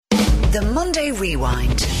The Monday Rewind.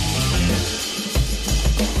 Listen to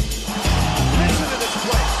this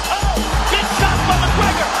play. Oh, big shot from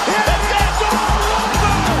McGregor. Here it is.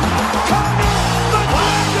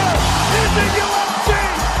 McGregor is the UFC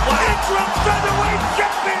interim featherweight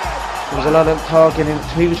champion. There was a lot of talk, and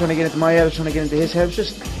he was trying to get into my head, I was trying to get into his head. It was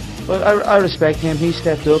just, well, I respect him. He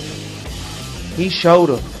stepped up. He showed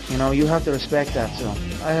up. You know, you have to respect that. So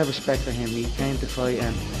I have respect for him. He came to fight,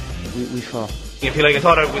 and we fought. I feel like I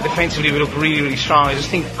thought defensively we looked really, really strong. I just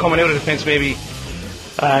think coming out of defence maybe,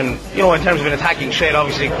 and you know, in terms of an attacking threat,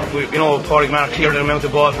 obviously, Pádraig Mark cleared an amount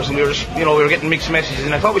of ball for us, and we were just, we were getting mixed messages,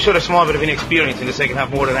 and I thought we showed a small bit of inexperience in the second half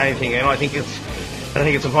more than anything. I think it's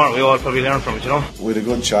important we all probably learn from it. We had a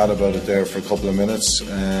good chat about it there for a couple of minutes.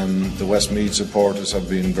 The Westmeath supporters have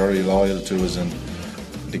been very loyal to us, and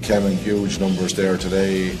they came in huge numbers there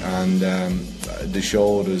today, and they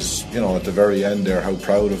showed us, at the very end there, how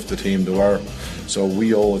proud of the team they were. So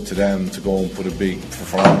we owe it to them to go and put a big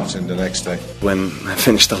performance in the next day. When I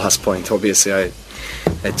finished the last point, obviously I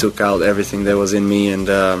took out everything that was in me, and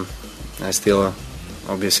I still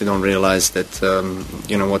obviously don't realise that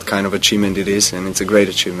what kind of achievement it is, and it's a great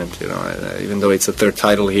achievement. Even though it's a third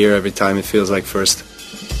title here, every time it feels like first.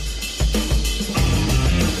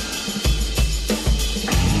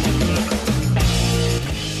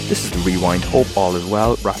 This is the Rewind. Hope all is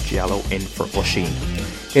well. Raffaello in for Oisín.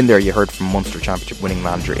 In there you heard from Munster Championship winning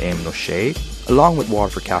manager Eamon O'Shea, along with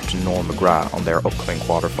Waterford captain Noel McGrath on their upcoming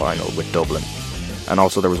quarter-final with Dublin. And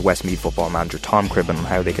also there was Westmeath football manager Tom Cribben on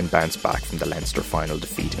how they can bounce back from the Leinster final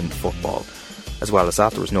defeat in football. As well as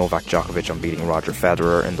that, there was Novak Djokovic on beating Roger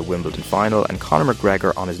Federer in the Wimbledon final, and Conor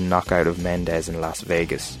McGregor on his knockout of Mendes in Las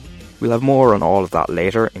Vegas. We'll have more on all of that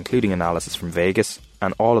later, including analysis from Vegas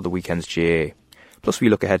and all of the weekend's GAA. Plus we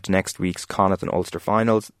look ahead to next week's Connacht and Ulster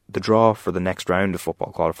finals. The draw for the next round of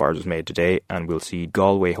football qualifiers was made today, and we'll see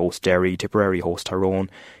Galway host Derry, Tipperary host Tyrone,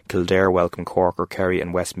 Kildare welcome Cork or Kerry,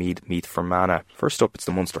 and Westmeath meet Fermanagh. First up, it's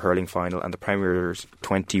the Munster hurling final and the Premier's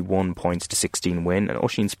 21 points to 16 win, and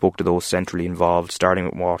Oisín spoke to those centrally involved, starting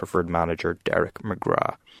with Waterford manager Derek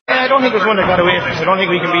McGrath. I don't think it was one that got away from us. I don't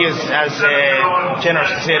think we can be as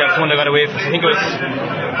generous to say that it was one that got away from us. I think it was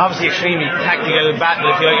obviously extremely tactical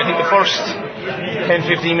battle, if you like. I think the first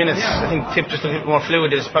 10-15 minutes, I think Tip just looked a bit more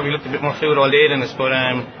fluid. It's probably looked a bit more fluid all day than us, but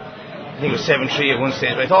I think it was 7-3 at one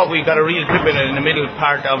stage. But I thought we got a real grip in it in the middle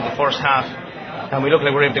part of the first half, and we looked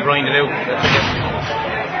like we were able to grind it out.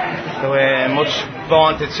 So much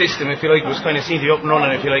vaunted system, if you like, was kind of seen to be up and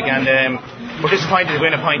running, if you like, and we're disappointed to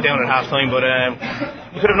win a point down at half time, but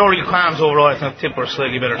we could have no real qualms overall. I think Tip were a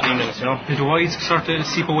slightly better team than us, Did the Wides sort of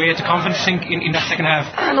seep away at the confidence, in that second half?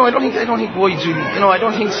 No, I don't think Wides really, I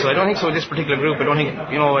don't think so. I don't think so with this particular group. I don't think,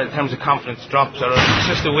 in terms of confidence drops, or it's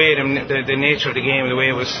just the way, the nature of the game, the way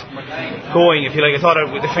it was going, if you like. I thought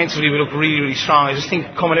defensively we looked really, really strong. I just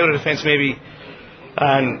think coming out of defence maybe,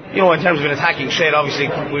 and in terms of an attacking threat, obviously,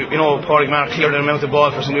 Pádraig Mark cleared an amount of ball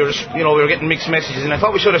for us, and we were just, we were getting mixed messages, and I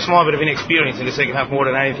thought we showed a small bit of inexperience in the second half more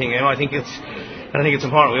than anything. I think it's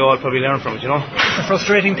important we all probably learn from it. The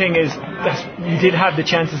frustrating thing is that you did have the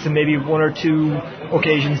chances, and maybe one or two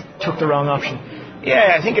occasions took the wrong option.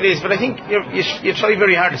 Yeah, I think it is, but I think you try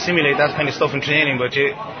very hard to simulate that kind of stuff in training, but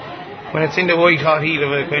when it's in the white hot heat of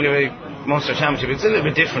a kind of a Munster Championship, it's a little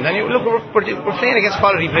bit different. And look, we're playing against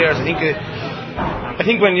quality players. I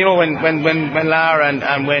think when Lara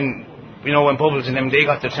and when Bubbles and them, they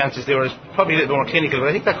got their chances, they were probably a little more clinical, but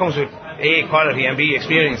I think that comes with A, quality, and B,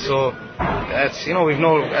 experience. So that's, we've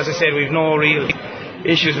no real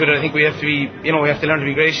issues with it. I think we have to be, we have to learn to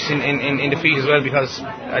be gracious in defeat as well, because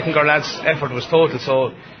I think our lads' effort was total.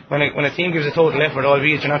 So when a team gives a total effort,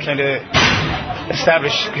 albeit you're not trying to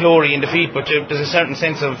establish glory in defeat, but there's a certain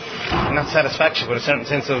sense of, not satisfaction, but a certain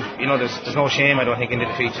sense of, there's no shame, I don't think, in the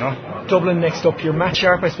defeat. Dublin next up. You're match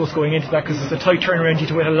sharp, I suppose, going into that, because it's a tight turnaround. You have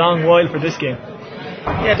to wait a long while for this game.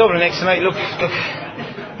 Yeah, Dublin next tonight. Look,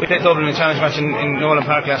 we played Dublin in a challenge match in Nolan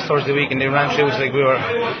Park last Thursday week, and they ran through us like we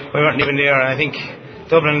weren't even there. And I think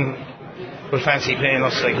Dublin will fancy playing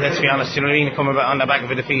us. Like, let's be honest, coming on the back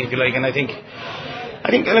of a defeat, if you like. And I think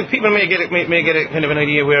people may get a kind of an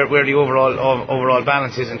idea where the overall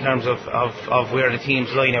balance is in terms of where the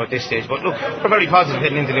teams lie now at this stage. But look, we're very positive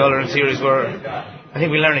heading into the All-Ireland series, where I think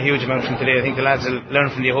we learn a huge amount from today. I think the lads will learn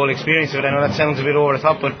from the whole experience of it. I know that sounds a bit over the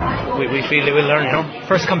top, but we feel they will learn,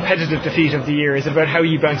 First competitive defeat of the year. Is it about how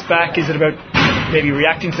you bounce back? Is it about maybe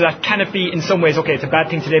reacting to that? Can it be, in some ways, okay, it's a bad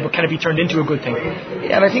thing today, but can it be turned into a good thing?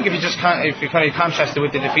 Yeah, and I think if you kind of contrast it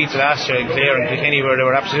with the defeats last year in Clare and Kilkenny, where there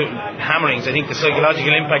were absolute hammerings, I think the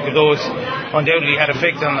psychological impact of those undoubtedly had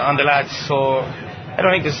effect on the lads. So I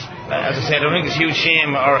don't think there's, as I said, I don't think there's huge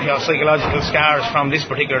shame or psychological scars from this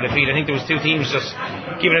particular defeat. I think there was two teams just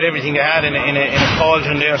giving it everything they had in a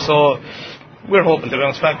cauldron there. So we're hoping to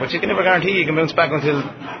bounce back, but you can never guarantee you can bounce back until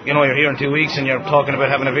you're here in 2 weeks and you're talking about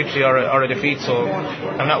having a victory or a defeat. So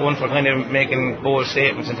I'm not one for kind of making bold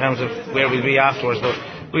statements in terms of where we'll be afterwards, but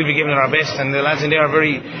we'll be giving it our best, and the lads in there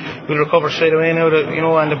will recover straight away now.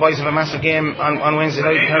 And the boys have a massive game on Wednesday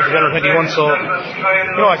night compared to the 21. So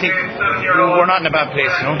I think we're not in a bad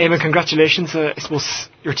place. Eamon, congratulations. I suppose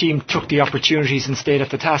your team took the opportunities and stayed at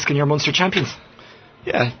the task, and you're Munster champions.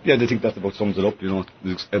 Yeah, I think that about sums it up. The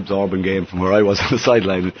absorbing game from where I was on the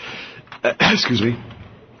sideline. Excuse me.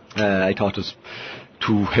 I thought it was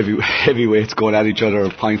two heavyweights going at each other,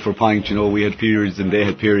 point for point. We had periods and they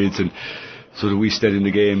had periods, and so that we stayed in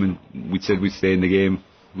the game, and we said we'd stay in the game.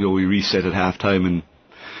 We reset at half time, and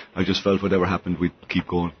I just felt whatever happened, we'd keep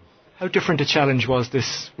going. How different a challenge was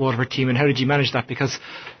this Waterford team, and how did you manage that? Because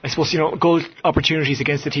I suppose goal opportunities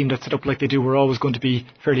against a team that's set up like they do were always going to be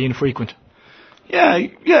fairly infrequent. Yeah,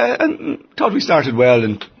 and thought we started well,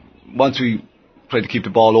 and once we tried to keep the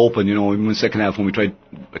ball open, even in the second half when we tried,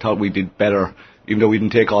 I thought we did better, even though we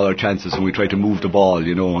didn't take all our chances, and we tried to move the ball,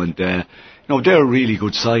 and they're a really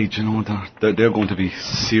good side, they're going to be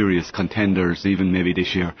serious contenders, even maybe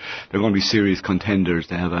this year. They're going to be serious contenders.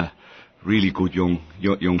 They have a really good young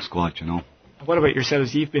squad, What about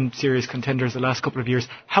yourselves? You've been serious contenders the last couple of years.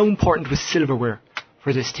 How important was silverware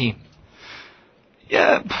for this team?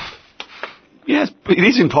 Yes, it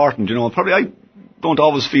is important, Probably I don't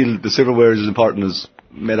always feel the silverware is as important as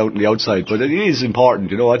made out on the outside, but it is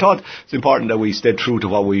important, I thought it's important that we stayed true to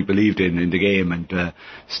what we believed in the game, and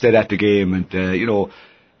stayed at the game, and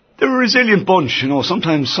they're a resilient bunch,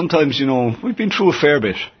 sometimes we've been through a fair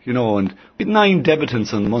bit, and with 9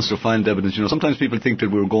 debutants and Munster final debutants, sometimes people think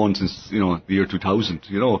that we were going since, the year 2000,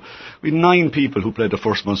 we had 9 people who played the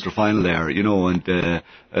first Munster final there,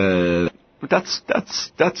 but that's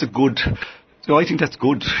a good, I think that's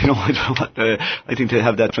good, I think to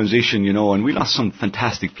have that transition, and we lost some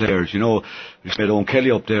fantastic players, we had Owen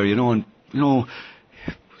Kelly up there, and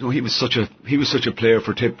he was such a player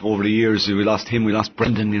for Tip over the years. We lost him, we lost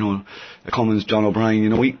Brendan, Cummins, John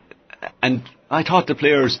O'Brien, and I thought the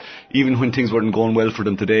players, even when things weren't going well for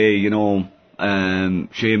them today,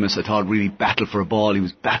 Seamus, I thought really battled for a ball. He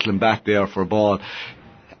was battling back there for a ball,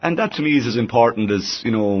 and that to me is as important as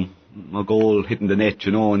a goal hitting the net,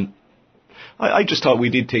 and I just thought we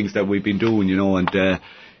did things that we've been doing, and I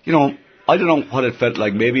don't know what it felt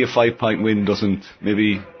like. Maybe a 5-point win doesn't.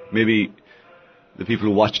 Maybe the people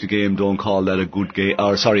who watch the game don't call that a good game,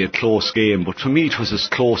 a close game. But for me, it was as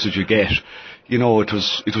close as you get. It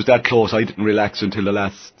was that close. I didn't relax until the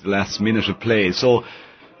last minute of play. So,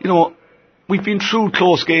 we've been through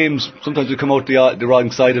close games. Sometimes we come out the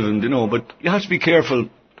wrong side of them, But you have to be careful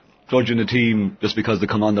judging a team just because they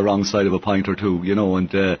come on the wrong side of a point or two,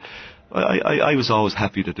 And I was always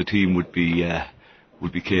happy that the team would be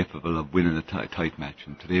capable of winning a tight match,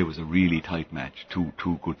 and today was a really tight match. Two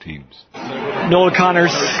good teams. Noel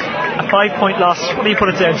Connors, a 5-point loss. What do you put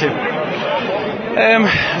it down to?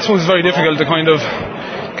 I suppose it's very difficult to kind of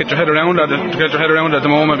get your head around at the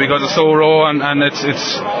moment, because it's so raw and it's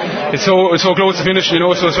so close to finish,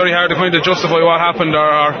 so it's very hard to kind of justify what happened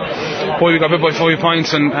or why we got bit by 5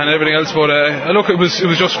 points and everything else. But look, it was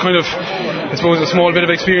just kind of, I suppose, a small bit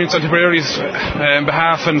of experience on Tipperary's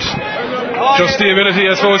behalf, and just the ability,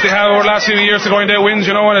 I suppose, they have over the last few years to go and get wins,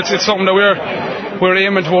 and it's something that we're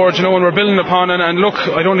aiming towards, and we're building upon. And look,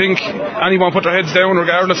 I don't think anyone put their heads down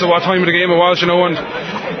regardless of what time of the game it was, and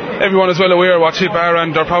everyone is well aware what Tip are,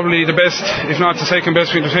 and they're probably the best, if not the second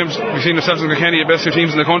best between themselves and Kilkenny, the best 2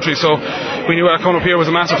 teams in the country. So we knew that coming up here was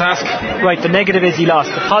a massive task. Right, the negative is you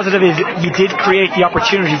lost. The positive is you did create the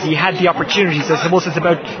opportunities. You had the opportunities. I suppose it's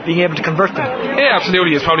about being able to convert them. Yeah,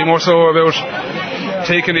 absolutely. It's probably more so about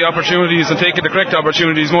taking the opportunities and taking the correct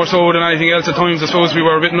opportunities more so than anything else. At times I suppose we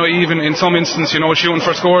were a bit naive in some instance, shooting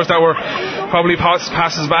for scores that were probably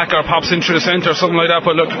passes back or pops into the centre or something like that.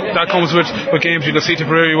 But look, that comes with games. You can see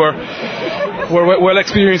Tipperary were well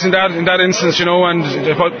experienced in that instance, and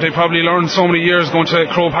they probably learned so many years going to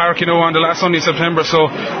Crow Park, on the last Sunday in September.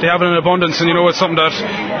 So they have it in abundance, and it's something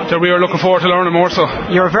that we are looking forward to learning more so.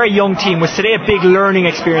 You're a very young team. Was today a big learning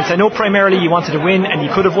experience? I know primarily you wanted to win and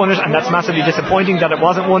you could have won it, and that's massively disappointing that it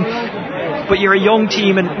wasn't one. But you're a young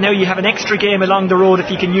team, and now you have an extra game along the road,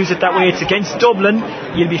 if you can use it that way. It's against Dublin.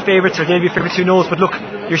 You'll be favourites, or they'll be favourites, who knows. But look,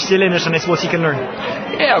 you're still in it, and I suppose you can learn.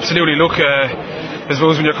 Yeah, absolutely. Look, I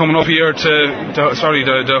suppose when you're coming up here to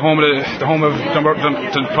the home of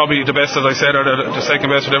Dunburton, probably the best, as I said, or the second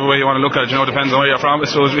best, whatever way you want to look at it, depends on where you're from, I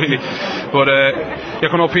suppose, really. But you're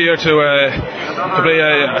coming up here to play,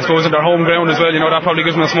 I suppose, in their home ground as well. That probably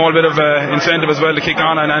gives them a small bit of incentive as well to kick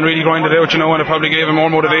on and really grind it out, and it probably gave them more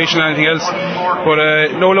motivation than anything else.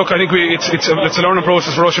 But no, look, I think it's a learning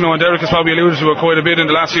process for us, and Derek has probably alluded to it quite a bit in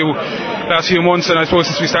the last few months, and I suppose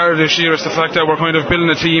since we started this year, it's the fact that we're kind of building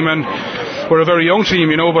a team, and we're a very young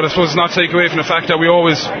team, but I suppose it's not take away from the fact that we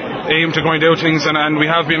always aim to grind out things, and we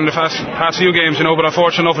have been in the past few games, but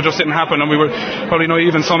unfortunately enough it just didn't happen, and we were probably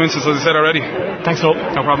naive in some instances, as I said already. Thanks a lot.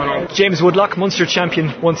 No problem at all. James Woodlock, Munster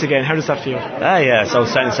champion once again. How does that feel? Yeah, it's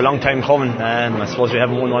outstanding. It's a long time coming. I suppose we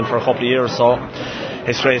haven't won one for a couple of years, so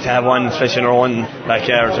it's great to have one, especially in our own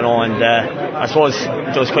backyard, and I suppose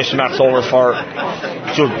those question marks over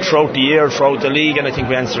throughout the year, throughout the league, and I think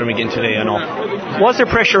we answered them again today. Was there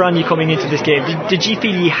pressure on you coming into this game? Did you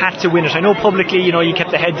feel you had to win it? I know publicly, you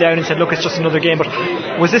kept the head down and said, look, it's just another game, but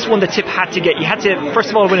was this one the Tip had to get? You had to, first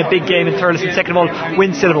of all, win a big game in Thurles, and second of all,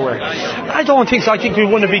 win silverware. I don't think so. I think we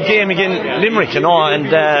won a big game again, Limerick, and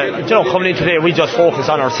coming in today, we just focus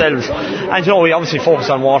on ourselves, and we obviously focus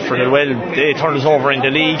on Waterford as well. They turned us over in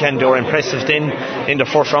the league, and they were impressive then in the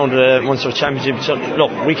first round of the Munster Championship. So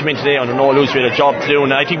look, we came in today under no illusion, we had a job to do,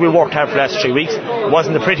 and I think we worked hard for the last 3 weeks. It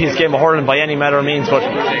wasn't the prettiest game of hurling by any manner of means, but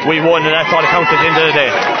we won, and that's all that counted at the end of the day.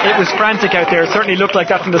 It was frantic out there. It certainly looked like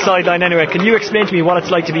that from the sideline anyway. Can you explain to me what it's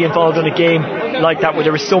like to be involved in a game like that, where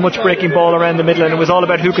there was so much breaking ball around the middle, and it was all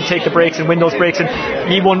about who could take the breaks and win those breaks, and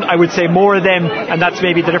you won, I would say, more of them, and that's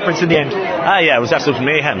maybe the difference in the end. Yeah, it was absolute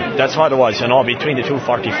mayhem. That's what it was, between the two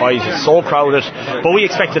 45s. It's so crowded, but we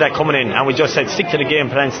expected that coming in, and we just said stick to the game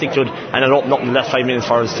plan, stick to it, and it opened up in the last 5 minutes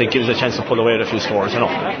for us to give us a chance to pull away with a few scores.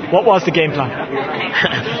 What was the game plan?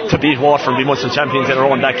 To beat Waterford and be Munster champions in our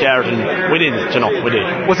own backyard, and we did. We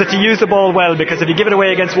did. Was it to use the ball well? Because if you give it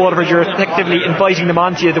away against Waterford, you're effectively inviting them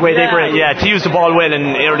onto you the way they break. Yeah, to use the ball well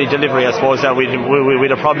in early delivery, I suppose that we'd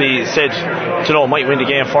have probably said, might win the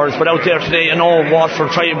game for us. But out there today,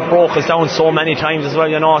 Waterford broke us down so many times as well,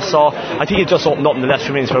 so I think it just opened up in the last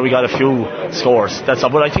few minutes where we got a few scores. That's all.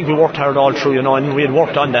 But I think we worked hard all through, and we had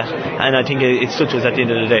worked on that, and I think it stood to us at the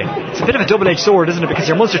end of the day. It's a bit of a double-edged sword, isn't it? Because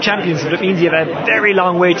you're Munster champions, but it means you have a very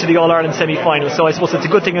long way to the All-Ireland semi-final. So I suppose it's a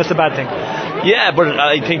good thing and it's a bad thing. Yeah, but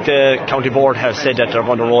I think the county board have said that they're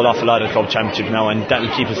going to roll off a lot of club championships now, and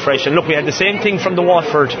that'll keep us fresh. And look, we had the same thing from the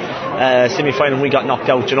Waterford semi-final when we got knocked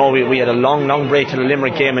out. We had a long break to the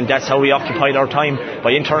Limerick game, and that's how we occupied our time,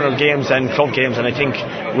 by internal games and club games, and I think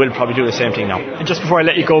we'll probably do the same thing now. And just before I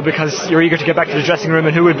let you go, because you're eager to get back to the dressing room,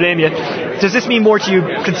 and who would blame you, does this mean more to you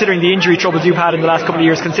considering the injury troubles you've had in the last couple of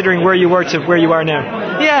years, considering where you were to where you are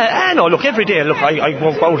now? Yeah, look, every day, I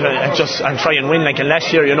go out and try and win. Like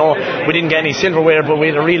last year, we didn't get any silverware, but we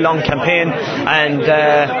had a real long campaign, and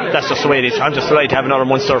that's just the way it is. I'm just delighted to have another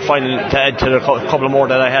Munster final to add to the couple more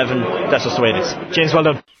that I have, and that's just the way it is. James, well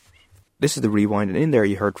done. This is the Rewind, and in there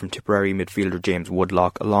you heard from Tipperary midfielder James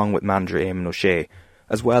Woodlock, along with manager Eamon O'Shea,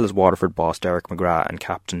 as well as Waterford boss Derek McGrath and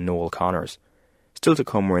captain Noel Connors. Still to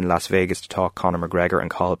come, we're in Las Vegas to talk Conor McGregor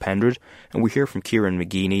and Cathal Pendred, and we hear from Kieran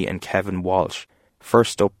McGeeney and Kevin Walsh.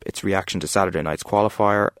 First up, it's reaction to Saturday night's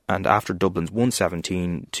qualifier, and after Dublin's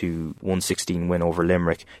 117 to 116 win over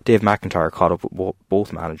Limerick, Dave McIntyre caught up with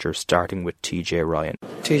both managers, starting with TJ Ryan.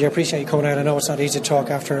 TJ, I appreciate you coming out. I know it's not easy to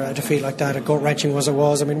talk after a defeat like that, a gut-wrenching as it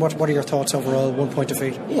was. I mean, what are your thoughts overall, 1 point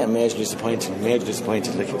defeat? Yeah, majorly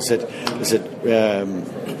disappointed. Like I said,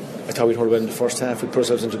 I thought we'd hold well in the first half. We put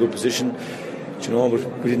ourselves into a good position, but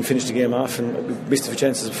we didn't finish the game off, and we missed a few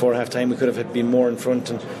chances before half time. We could have been more in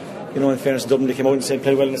front, and in fairness to Dublin, they came out and said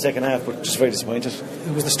played well in the second half, but just very disappointed.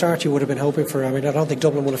 It was the start you would have been hoping for. I mean, I don't think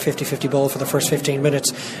Dublin won a 50-50 ball for the first 15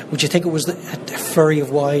 minutes. Would you think it was a flurry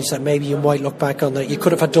of wides that maybe you might look back on, that you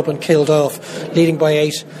could have had Dublin killed off, leading by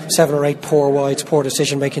 7 or 8 poor wides, poor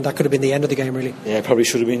decision making? That could have been the end of the game, really. Yeah, it probably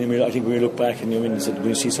should have been. I think when we look back and when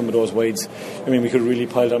you see some of those wides, we could have really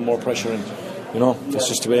piled on more pressure, and that's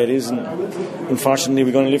just the way it is, and unfortunately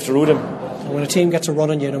we're going to live to rue them. When a team gets a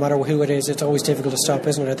run on you, no matter who it is, it's always difficult to stop,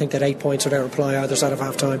 isn't it? I think that 8 points without reply either side of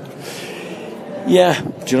half time. Yeah,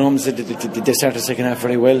 they started the second half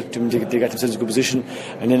very well. They got themselves in a good position,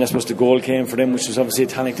 and then I suppose the goal came for them, which was obviously a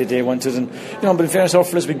tonic that they wanted. And but in fairness, our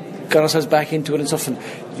fellas, we got ourselves back into it and stuff. And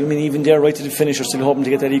even there, right to the finish, are still hoping to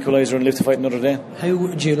get that equaliser and live to fight another day. How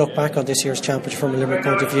would you look back on this year's championship from a Limerick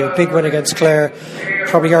point of view? Big win against Clare,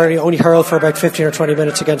 probably only hurled for about 15 or 20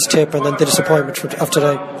 minutes against Tip, and then the disappointment of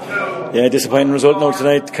today. Yeah, disappointing result now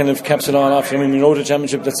tonight kind of caps it all off. We know the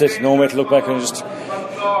championship, that's it. No way to look back and just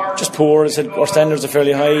just poor. I said our standards are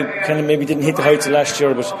fairly high. Kind of maybe didn't hit the heights of last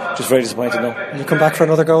year, but just very disappointed now. Will you come back for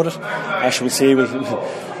another go at it? Actually, we'll see.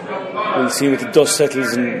 We'll see what the dust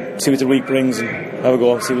settles and see what the week brings and have a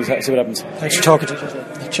go. See what happens. Thanks for talking to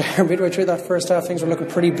you. Midway through that first half, things were looking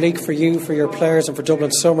pretty bleak for you, for your players, and for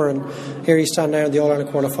Dublin Summer. And here you stand now in the All-Ireland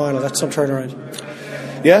quarter-final. That's some turnaround.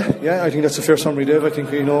 Yeah, I think that's a fair summary, Dave. I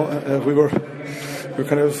think we were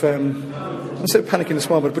kind of I'd say panicking a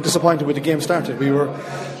small bit, but disappointed when the game started. We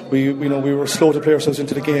were slow to play ourselves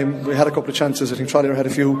into the game. We had a couple of chances. I think Trolley had a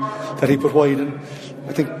few that he put wide, and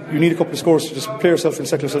I think you need a couple of scores to just play yourself and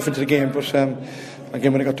settle yourself into the game. But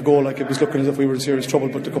again, when I got the goal, it was looking as if we were in serious trouble.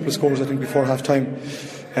 But a couple of scores, I think, before half time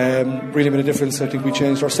really made a difference. I think we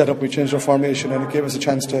changed our setup, we changed our formation, and it gave us a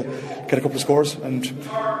chance to get a couple of scores. And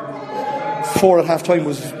 4 at half time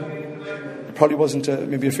probably wasn't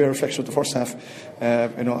maybe a fair reflection of the first half,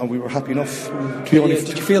 and we were happy enough to be only.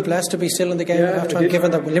 Did you feel blessed to be still in the game at half time,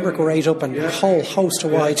 given that Limerick were 8 up and a whole host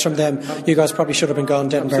of wides from them? You guys probably should have been gone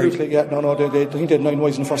dead and buried. Absolutely, yeah. No, I think they had 9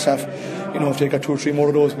 wides in the first half. If they got 2 or 3 more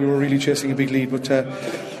of those, we were really chasing a big lead. But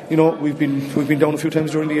we've been down a few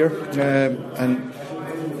times during the year, and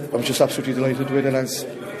I'm just absolutely delighted the way the lads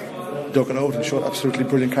dug it out and showed absolutely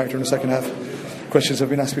brilliant character in the second half. Questions have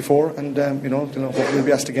been asked before, and hopefully will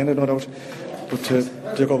be asked again, no doubt. But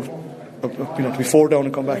to go, to be 4 down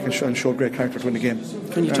and come back and show great character to win the game.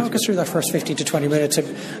 Can you talk us through that first 15 to 20 minutes?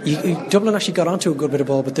 Dublin actually got onto a good bit of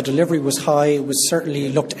ball, but the delivery was high. It was certainly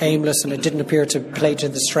looked aimless, and it didn't appear to play to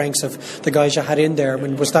the strengths of the guys you had in there. I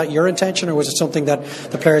mean, was that your intention, or was it something that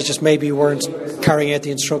the players just maybe weren't carrying out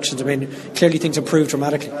the instructions? I mean, clearly things improved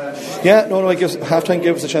dramatically. Yeah, I guess half-time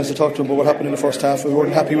gave us a chance to talk to them about what happened in the first half. We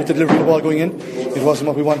weren't happy with the delivery of the ball going in. It wasn't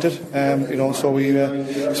what we wanted, so we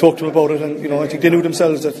spoke to them about it, and I think they knew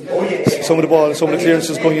themselves that some of the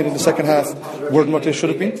clearances going in the second half weren't what they should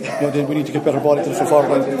have been. We need to get better ball into the full forward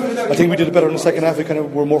line. I think we did it better in the second half. We kind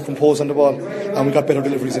of were more composed on the ball, and we got better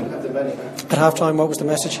deliveries in. At half-time, what was the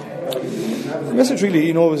message? The message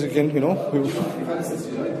really, was again,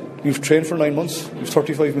 we've trained for 9 months. We've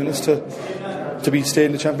 35 minutes to stay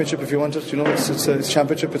in the championship if you want it. It's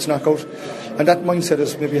championship, it's knockout, and that mindset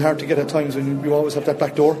is maybe hard to get at times when you always have that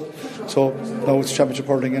back door. So now it's championship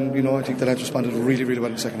hurling, and I think the lads responded really, really well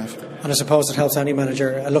in the second half. And I suppose it helps any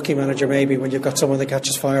manager, a lucky manager maybe, when you've got someone that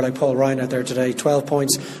catches fire like Paul Ryan out there today. 12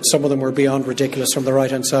 points, some of them were beyond ridiculous from the right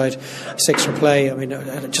hand side. 6 for play. I mean,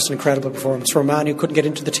 just an incredible performance for a man who couldn't get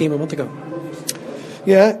into the team a month ago.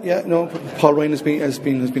 Paul Ryan has been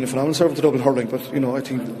a phenomenal servant to Dublin hurling, but I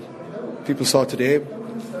think people saw today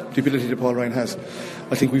the ability that Paul Ryan has.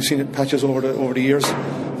 I think we've seen it in patches over the years.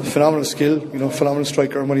 Phenomenal skill, phenomenal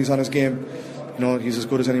striker, and when he's on his game, he's as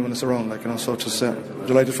good as anyone that's around. So just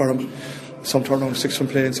delighted for him. Some turnaround, 6 from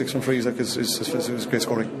play and 6 from frees, is great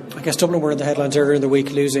scoring. I guess Dublin were in the headlines earlier in the week,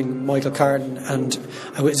 losing Michael Carden, and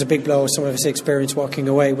it was a big blow. Some of his experience walking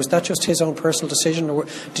away. Was that just his own personal decision, or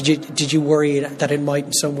did you worry that it might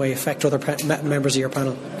in some way affect other members of your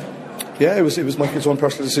panel? Yeah, it was Michael's own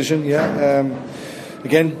personal decision. Yeah,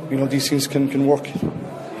 again, these things can work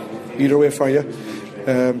either way for you.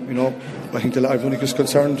 I think I was only just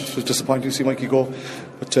concerned. It was disappointing to see Mikey go,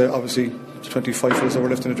 but obviously the 25 fellas that were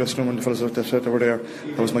left in the dressing room and the fellas that were there,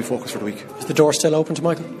 that was my focus for the week. Is the door still open to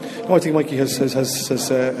Michael? No, I think Mikey has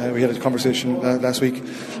we had a conversation last week.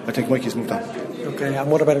 I think Mikey's moved on. Okay, and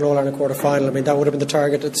what about an All-Ireland quarter-final? I mean, that would have been the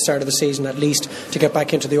target at the start of the season, at least, to get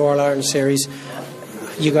back into the All-Ireland series.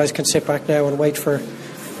 You guys can sit back now and wait for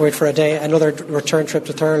a day, another return trip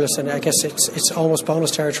to Thurles, and I guess it's almost bonus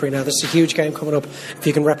territory now. There's a huge game coming up if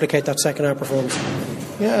you can replicate that second half performance.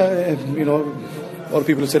 Yeah, a lot of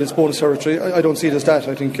people have said it's bonus territory. I don't see it as that.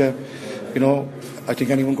 I think I think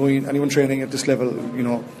anyone training at this level,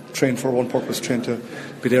 train for one purpose, train to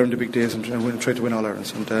be there in the big days and try to win All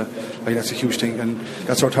Irelands, and I think that's a huge thing, and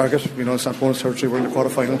that's our target. It's not bonus territory. We're in the quarter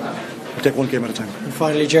final. We take one game at a time. And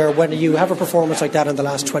finally, Ger, when you have a performance like that in the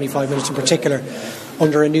last 25 minutes in particular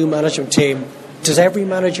under a new management team, does every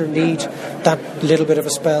manager need that little bit of a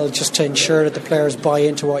spell just to ensure that the players buy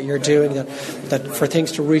into what you're doing, that for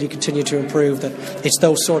things to really continue to improve, that it's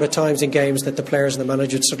those sort of times in games that the players and the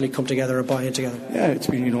manager suddenly come together and buy in together? Yeah, it's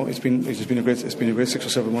been a great 6 or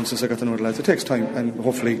 7 months since I got to know the lads. It takes time, and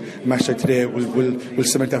hopefully a match like today will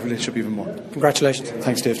cement that relationship even more. Congratulations.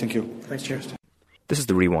 Thanks, Dave. Thank you. Thanks, cheers. This is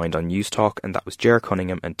the Rewind on News Talk, and that was Ger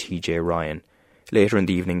Cunningham and TJ Ryan. Later in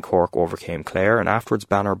the evening, Cork overcame Clare, and afterwards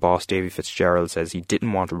Banner boss Davy Fitzgerald says he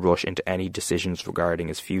didn't want to rush into any decisions regarding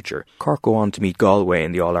his future. Cork go on to meet Galway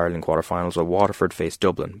in the All-Ireland quarter-finals while Waterford face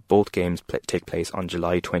Dublin. Both games take place on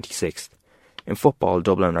July 26th. In football,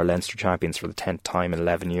 Dublin are Leinster champions for the 10th time in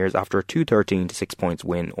 11 years after a 2-13 to 6 points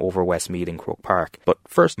win over Westmeath in Croke Park. But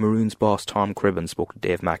first, Maroons boss Tom Cribben spoke to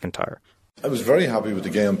Dave McIntyre. I was very happy with the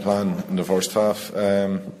game plan in the first half.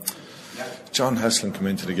 John Heslin came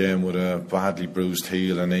into the game with a badly bruised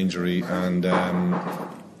heel and injury, and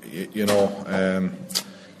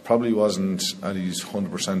probably wasn't at his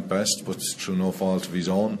 100% best, but through no fault of his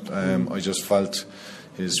own. I just felt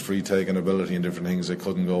his free-taking ability and different things, I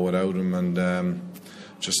couldn't go without him, and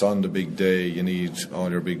just on the big day you need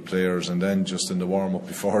all your big players. And then just in the warm-up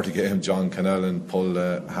before the game, John Connellan pulled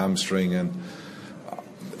a hamstring, and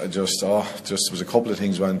just there was a couple of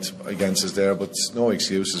things went against us there, but no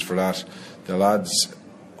excuses for that. The lads,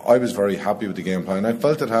 I was very happy with the game plan. I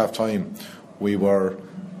felt at half time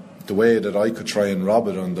the way that I could try and rob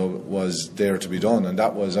it on was there to be done, and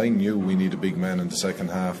that was, I knew we needed big men in the second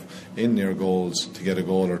half in near goals to get a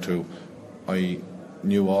goal or two. I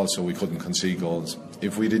knew also we couldn't concede goals.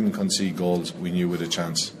 If we didn't concede goals, we knew we had a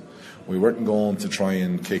chance. We weren't going to try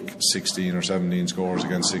and kick 16 or 17 scores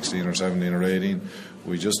against 16 or 17 or 18.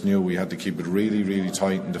 We just knew we had to keep it really, really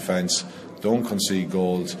tight in defence. Don't concede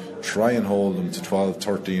goals. Try and hold them to 12,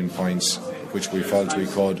 13 points, which we felt we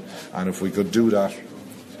could. And if we could do that,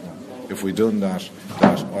 if we done that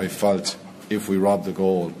I felt if we robbed the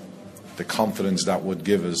goal, the confidence that would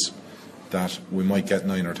give us that we might get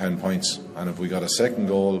 9 or 10 points. And if we got a second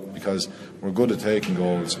goal, because we're good at taking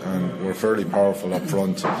goals and we're fairly powerful up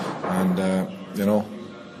front, and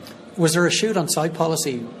Was there a shoot on side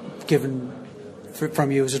policy given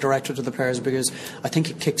from you as a director to the players? Because I think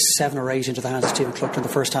it kicked 7 or 8 into the hands of Stephen Clutter in the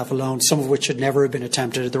first half alone, some of which should never have been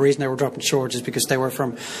attempted. The reason they were dropping short is because they were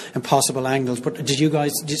from impossible angles. But did you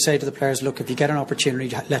say to the players, look, if you get an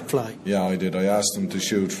opportunity, let fly? Yeah, I did. I asked them to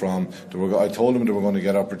shoot from, I told them they were going to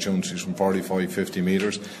get opportunities from 45, 50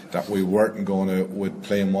 metres, that we weren't going to, with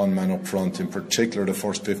playing one man up front, in particular the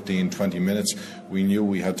first 15, 20 minutes, we knew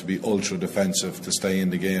we had to be ultra defensive to stay in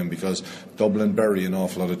the game, because Dublin bury an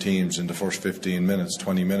awful lot of teams in the first 15 minutes,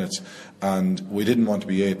 20 minutes, and we didn't want to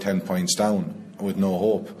be 8-10 points down with no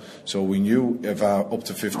hope. So we knew if up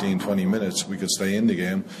to 15-20 minutes we could stay in the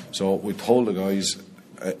game. So we told the guys,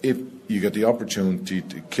 if you get the opportunity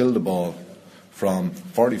to kill the ball from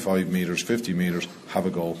 45 metres, 50 metres, have a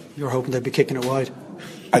go. You were hoping they'd be kicking it wide?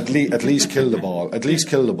 At least kill the ball. At least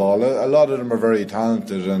kill the ball. A lot of them are very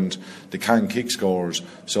talented and they can kick scores.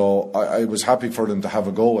 So I was happy for them to have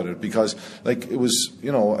a go at it, because it was,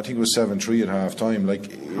 I think it was 7-3 at half time.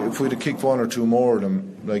 If we'd have kicked 1 or 2 more of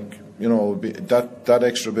them, that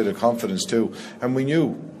extra bit of confidence too. And we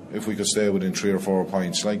knew if we could stay within 3 or 4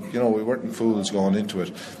 points, we weren't fools going into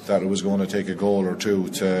it, that it was going to take a goal or two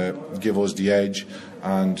to give us the edge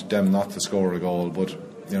and them not to score a goal. But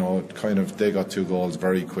they got 2 goals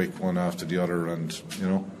very quick, one after the other, and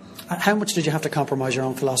How much did you have to compromise your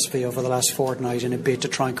own philosophy over the last fortnight in a bid to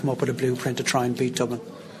try and come up with a blueprint to try and beat Dublin?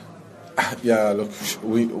 Yeah, look,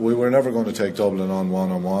 we were never going to take Dublin on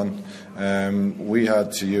one-on-one. We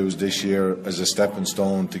had to use this year as a stepping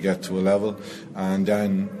stone to get to a level, and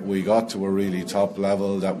then we got to a really top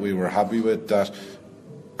level that we were happy with,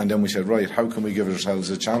 and then we said, right, how can we give ourselves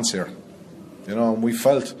a chance here? And we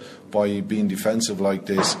felt by being defensive like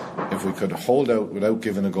this, if we could hold out without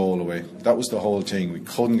giving a goal away, that was the whole thing. We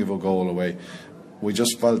couldn't give a goal away. We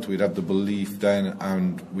just felt we'd have the belief then,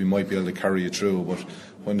 and we might be able to carry it through. But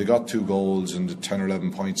when they got 2 goals and the 10 or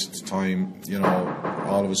 11 points at the time,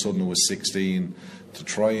 all of a sudden it was 16. To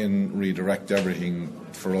try and redirect everything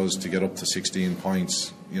for us to get up to 16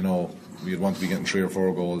 points, we'd want to be getting 3 or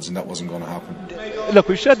 4 goals, and that wasn't going to happen. Look,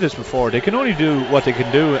 we've said this before, they can only do what they can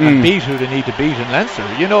do and beat who they need to beat in Leinster.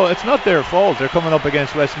 It's not their fault. They're coming up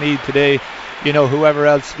against Westmeath today, whoever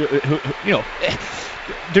else,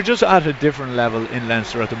 they're just at a different level in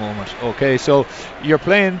Leinster at the moment. Okay, so you're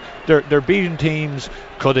playing, they're beating teams.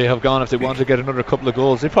 Could they have gone if they wanted to get another couple of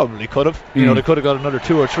goals? They probably could have. They could have got another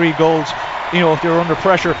 2 or 3 goals, if they were under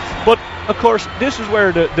pressure. But of course, this is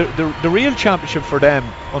where the real championship for them,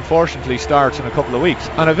 unfortunately, starts in a couple of weeks.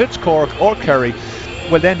 And if it's Cork or Kerry,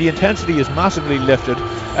 well, then the intensity is massively lifted.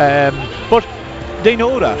 But they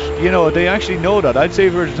know that. They actually know that. I'd say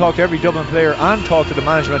if we were to talk to every Dublin player and talk to the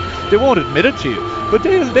management, they won't admit it to you, but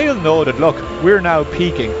they'll know that, look, we're now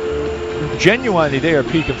peaking. Genuinely, they are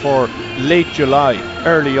peaking for late July,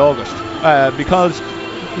 early August, because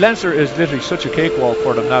Leinster is literally such a cakewalk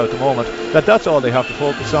for them now at the moment, that's all they have to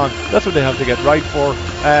focus on. That's what they have to get right for.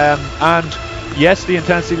 And Yes, the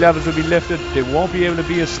intensity levels will be lifted. They won't be able to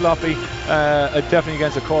be as sloppy, definitely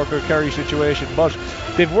against a Cork or Kerry situation. But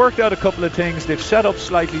they've worked out a couple of things. They've set up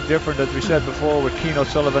slightly different, as we said before, with Keane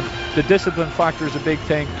O'Sullivan. The discipline factor is a big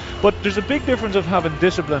thing. But there's a big difference of having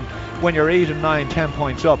discipline when you're 8 and 9, 10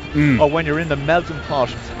 points up, or when you're in the melting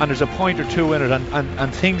pot and there's a point or two in it,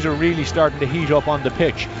 and things are really starting to heat up on the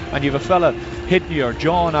pitch, and you have a fella hitting you or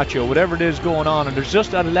jawing at you, or whatever it is going on, and there's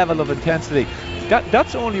just that level of intensity.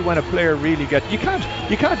 That's only when a player really gets. You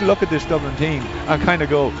can't look at this Dublin team and kind of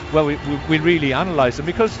go, well, we really analyse them,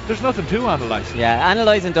 because there's nothing to analyse. Yeah,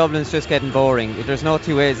 analysing Dublin's just getting boring. There's no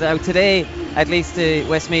two ways. Today, at least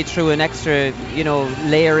Westmeath threw an extra,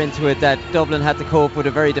 layer into it, that Dublin had to cope with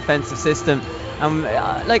a very defensive system.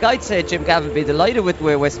 I'd say Jim Gavin would be delighted with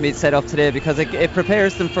where Westmeath set up today, because it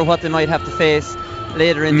prepares them for what they might have to face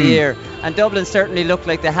later in the year. And Dublin certainly looked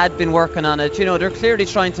like they had been working on it. They're clearly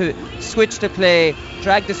trying to switch the play,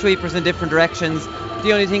 drag the sweepers in different directions.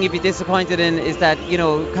 The only thing you'd be disappointed in is that,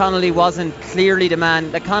 Connolly wasn't clearly the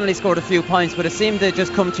man. That Connolly scored a few points, but it seemed to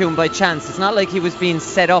just come to him by chance. It's not like he was being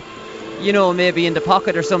set up, maybe in the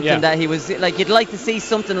pocket or something, that he was, like, you'd like to see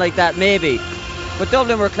something like that maybe. But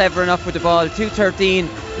Dublin were clever enough with the ball, 2-13,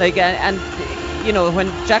 when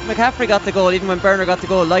Jack McCaffrey got the goal, even when Berner got the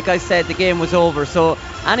goal, like I said, the game was over. So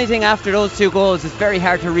anything after those two goals, it's very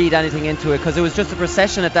hard to read anything into it, because it was just a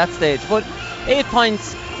procession at that stage. But 8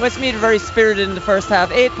 points, Westmeath were very spirited in the first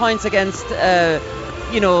half. 8 points against,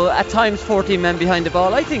 at times 14 men behind the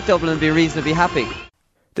ball. I think Dublin will be reasonably happy.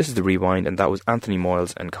 This is The Rewind, and that was Anthony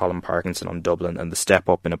Moyles and Colin Parkinson on Dublin and the step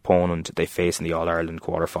up in opponent they face in the All-Ireland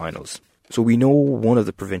quarter-finals. So we know one of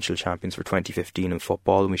the provincial champions for 2015 in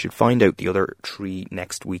football, and we should find out the other three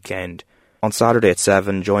next weekend. On Saturday at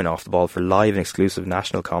 7, join Off the Ball for live and exclusive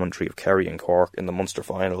national commentary of Kerry and Cork in the Munster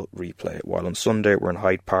final replay, while on Sunday we're in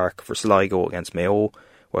Hyde Park for Sligo against Mayo,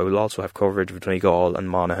 while we'll also have coverage of Donegal and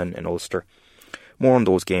Monaghan in Ulster. More on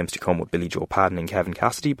those games to come with Billy Joe Padden and Kevin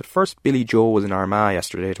Cassidy, but first, Billy Joe was in Armagh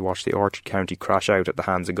yesterday to watch the Orchard County crash out at the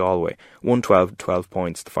hands of Galway, 1-12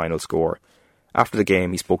 points the final score. After the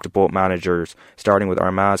game, he spoke to both managers, starting with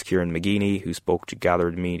Armagh's Kieran McGeeney, who spoke to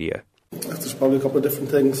gathered media. There's probably a couple of different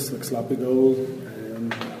things, like sloppy goal,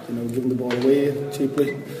 giving the ball away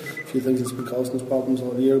cheaply. A few things that's been causing us problems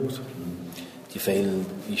all year. But do you feel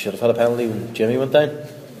you should have had a penalty when Jimmy went down?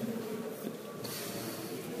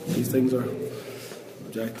 These things are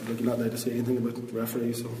objective. Like, you're not allowed to say anything about the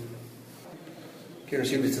referee. So, Kieran,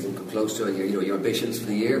 assuming this doesn't come close to your ambitions for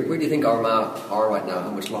the year, where do you think Armagh are right now?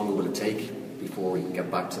 How much longer will it take before we can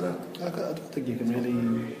get back to that? I don't think you can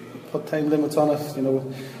really put time limits on it.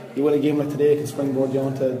 You win a game like today, it can springboard you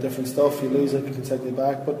onto different stuff. You lose it, it can set you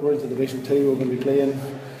back. But we're into Division 2, we're going to be playing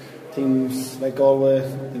teams like Galway,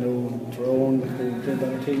 Tyrone, we're playing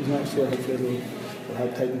better teams next year. Hopefully it'll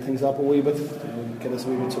help tighten things up a wee bit, get us a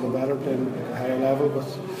wee bit sort of better, playing at a higher level.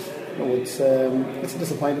 But it's a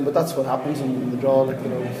disappointment, but that's what happens in the draw.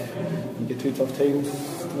 You get two tough teams,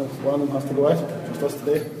 one of them has to go out, just us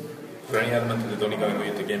today. Was there any element of the Donegal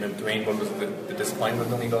with the game in between? But was it the disappointment of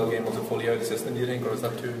the Donegal game? Was it fully out of the system, do you think, or is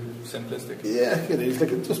that too simplistic? Yeah, it is.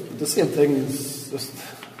 It's just the same thing. It's just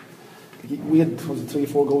we had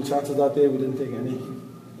 3-4 goal chances that day. We didn't take any.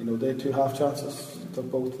 They had 2 half chances.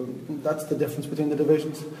 Took both. And that's the difference between the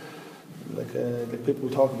divisions. Like people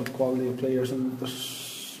talk about the quality of players, and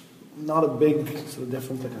there's not a big sort of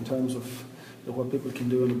difference in terms of what people can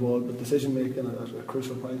do in the ball, but decision making at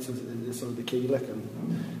crucial points is sort of the key.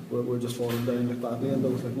 And we're just falling down badly, and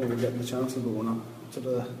those we're getting the chances, but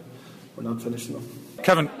we're not finishing them.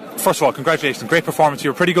 Kevin, first of all, congratulations, great performance.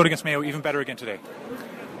 You were pretty good against Mayo, even better again today.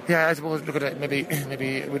 Yeah, I suppose look at it. Maybe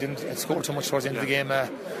we didn't score too much towards the end of the game. I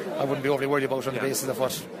wouldn't be overly worried about it on the basis of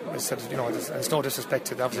what I said. It's no disrespect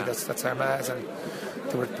to obviously that's Armagh's, and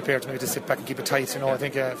they were prepared to maybe just sit back and keep it tight. I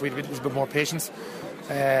think if we'd a bit more patience.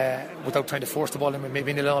 Without trying to force the ball in,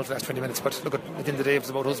 maybe nil all for the last 20 minutes. But look, at the end of the day, it was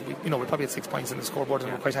about us. We probably had 6 points in the scoreboard,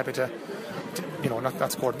 and we're quite happy to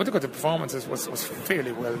not score. But look at the performance was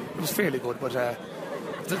fairly well. It was fairly good, but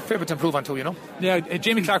there's a fair bit to improve on too. Yeah,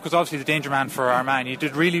 Jamie Clark was obviously the danger man for Armagh. He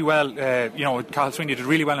did really well. Cathal Sweeney did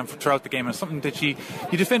really well throughout the game, and something that he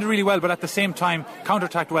defended really well, but at the same time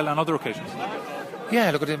counter-attacked well on other occasions.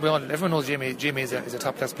 Yeah, look at it. Everyone knows Jamie is a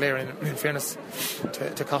top-class player. In fairness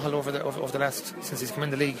to Cathal over the last since he's come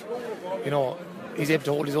in the league, he's able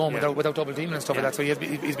to hold his own without double teaming and stuff like that. So he's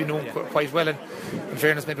been doing quite well. And in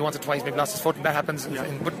fairness, maybe once or twice, maybe lost his foot, and that happens.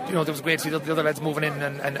 But there was great to see the other lads moving in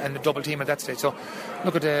and double team at that stage. So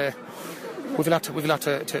look at we've a lot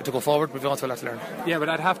to go forward. We've also a lot to learn. Yeah, but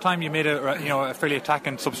at half time you made a fairly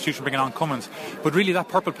attacking substitution, bringing on Cummins. But really that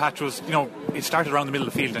purple patch was, it started around the middle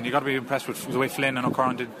of the field, and you got to be impressed with the way Flynn and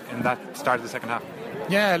O'Corrin did in that start of the second half.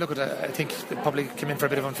 Yeah, look, I think they probably came in for a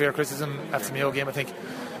bit of unfair criticism after the Mayo game. I think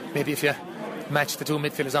maybe if you match the two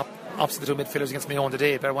midfielders opposite the two midfielders against Mayo on the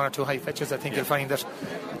day, by one or two high fetches, I think you'll find that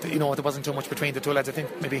there wasn't too much between the two lads. I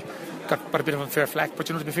think maybe got a bit of unfair flack, but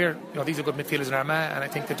to be fair, these are good midfielders in Armagh, and I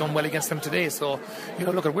think they've done well against them today. So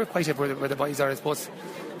look, we're quite happy where the boys are. I suppose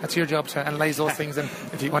that's your job to analyse those things, and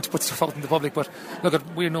if you want to put stuff out in the public. But look,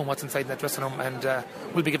 we know what's inside that dressing room, and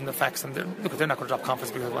we'll be giving them facts. And they're not going to drop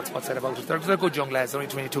confidence because of what's said about it. They're good young lads. They're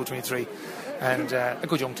only 22, 23, and a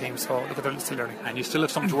good young team. So look, they're still learning. And you still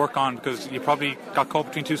have something to work on, because you probably got caught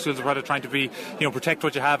between two stools of rather trying to be, protect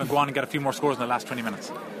what you have and go on and get a few more scores in the last 20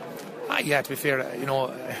 minutes. Yeah, to be fair,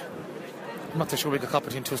 I'm not too sure we got caught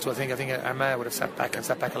between two stools. I think Armagh would have sat back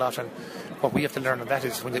a lot, and what we have to learn on that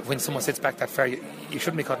is when someone sits back that far, you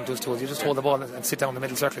shouldn't be caught in two stools. You just hold the ball and sit down in the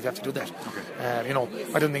middle circle if you have to do that.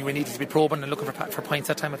 Okay. I don't think we needed to be probing and looking for points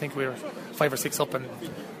that time. I think we were 5 or 6 up, and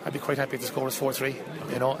I'd be quite happy if the score was 4-3,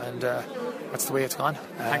 and that's the way it's gone.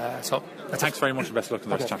 Thanks very much, and best of luck in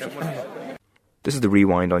the next championship. This is the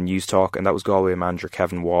Rewind on News Talk, and that was Galway manager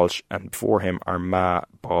Kevin Walsh, and before him Armagh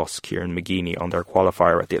boss Kieran McGeeney on their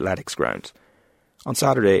qualifier at the Athletics ground. On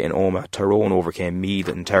Saturday in Omagh, Tyrone overcame Meath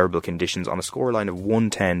in terrible conditions on a scoreline of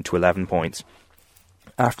 110 to 11 points.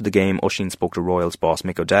 After the game, Usheen spoke to Royals boss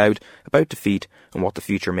Mick O'Dowd about defeat and what the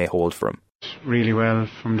future may hold for him. Really well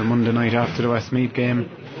from the Monday night after the Westmeath game,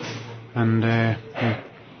 and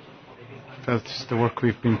felt the work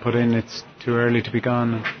we've been put in, it's too early to be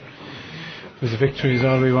gone. It was a victory is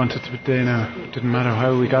all we wanted today now. It didn't matter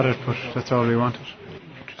how we got it, but that's all we wanted.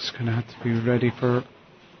 Just kind of had to be ready for...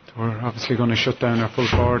 We're obviously going to shut down our full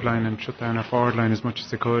forward line and shut down our forward line as much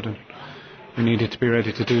as they could, and we needed to be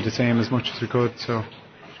ready to do the same as much as we could. So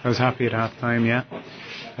I was happy at half time, yeah.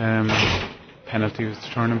 Penalty was the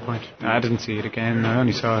turning point. I didn't see it again. I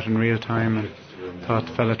only saw it in real time and thought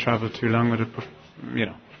the fella travelled too long with it, but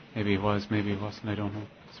maybe he was, maybe he wasn't, I don't know.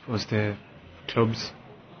 I suppose the clubs,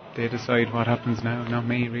 they decide what happens now, not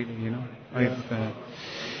me really, I've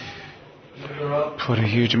put a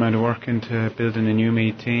huge amount of work into building a new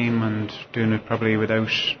Meath team and doing it probably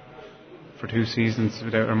for 2 seasons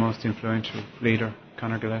without our most influential leader,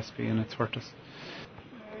 Conor Gillespie, and it's hurt us.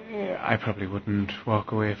 I probably wouldn't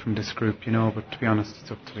walk away from this group, but to be honest,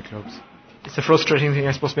 it's up to the clubs. It's a frustrating thing,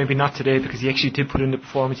 I suppose, maybe not today, because he actually did put in the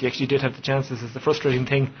performance, he actually did have the chances. It's the frustrating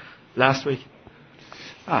thing last week.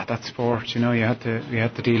 That's sport, we had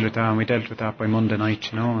to deal with that, and we dealt with that by Monday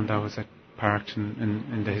night, and that was parked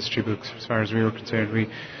in the history books as far as we were concerned.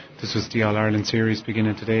 This was the All-Ireland series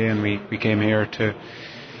beginning today, and we came here to,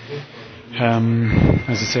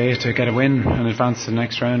 as I say, to get a win and advance to the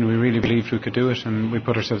next round. We really believed we could do it, and we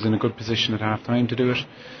put ourselves in a good position at half time to do it.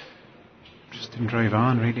 Just didn't drive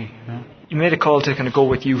on really. You made a call to kind of go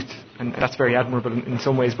with youth, and that's very admirable in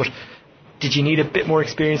some ways, but did you need a bit more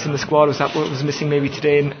experience in the squad? Was that what was missing maybe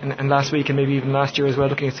today and last week, and maybe even last year as well,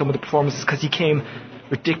 looking at some of the performances, because he came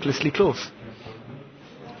ridiculously close?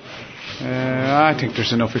 I think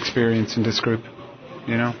there's enough experience in this group,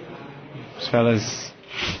 There's fellas,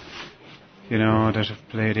 that have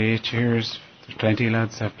played 8 years. There's plenty of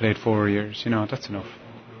lads that have played 4 years, that's enough.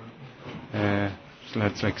 There's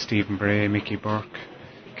lads like Stephen Bray, Mickey Burke,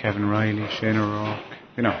 Kevin Riley, Shane O'Rourke,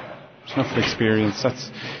 there's enough experience. That's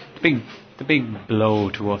the big blow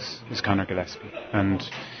to us is Conor Gillespie, and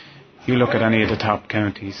you look at any of the top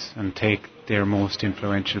counties and take their most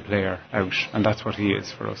influential player out, and that's what he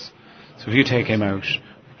is for us. So if you take him out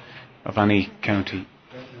of any county,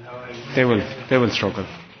 they will struggle,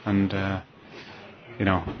 and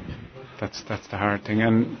that's the hard thing.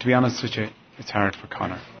 And to be honest with you, it's hard for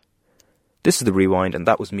Conor. This is the Rewind, and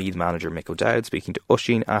that was Meath manager Mick O'Dowd speaking to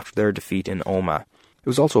Usheen after their defeat in Omagh. It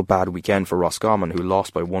was also a bad weekend for Roscommon, who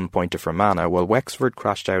lost by 1 point to Fermanagh, while Wexford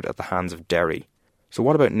crashed out at the hands of Derry. So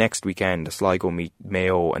what about next weekend, as Sligo meet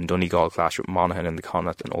Mayo and Donegal clash with Monaghan in the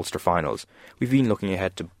Connacht and Ulster finals? We've been looking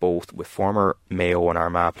ahead to both with former Mayo and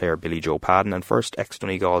Armagh player Billy Joe Padden and first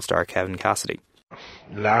ex-Donegal star Kevin Cassidy.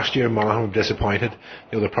 Last year Monaghan were disappointed.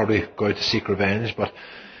 They'll probably go out to seek revenge, but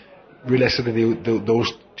realistically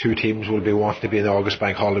those two teams will be wanting to be in the August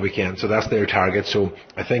bank holiday weekend, so that's their target. So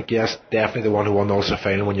I think, yes, definitely the one who won the Ulster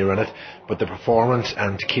final when you're in it, but the performance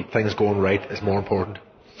and to keep things going right is more important.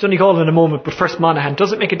 Donegal in a moment, but first Monaghan.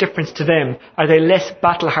 Does it make a difference to them? Are they less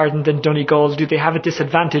battle-hardened than Donegal? Do they have a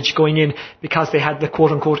disadvantage going in because they had the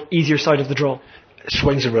quote-unquote easier side of the draw?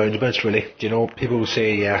 swings and roundabouts, really. People will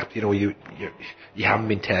say, yeah, you haven't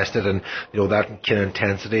been tested, and that kind of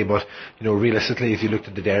intensity. But realistically, if you looked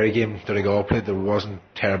at the Derry game Donegal played, there wasn't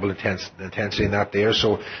terrible intensity in that there.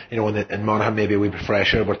 So in Monaghan maybe a wee bit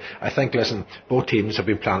fresher. But I think, listen, both teams have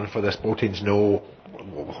been planning for this. Both teams know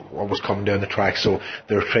what was coming down the track, so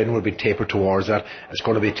their training will be tapered towards that. It's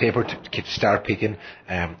going to be tapered to start peaking,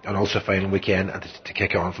 and also final weekend, and to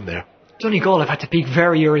kick on from there. Donegal have had to peak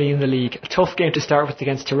very early in the league. A tough game to start with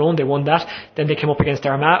against Tyrone, they won that. Then they came up against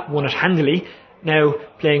Armagh, won it handily. Now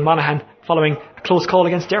playing Monaghan following a close call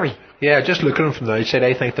against Derry. Yeah, just looking at them from the outside,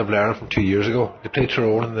 I think they've learned from 2 years ago. They played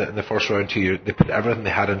Tyrone in the first round 2 years. They put everything they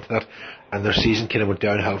had into that, and their season kind of went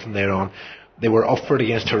downhill from there on. They were up for it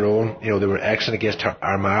against Tyrone. They were excellent against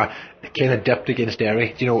Armagh. They kind of dipped against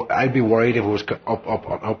Derry. I'd be worried if it was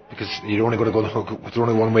up, because you're only going to go. There's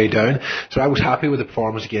only one way down. So I was happy with the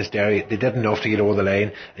performance against Derry. They did enough to get over the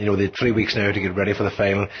line. They had 3 weeks now to get ready for the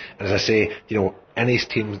final. And as I say, any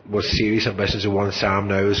team with serious ambitions who won Sam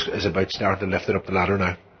now is about starting to lift it up the ladder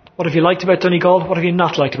now. What have you liked about Donegal? What have you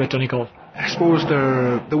not liked about Donegal? I suppose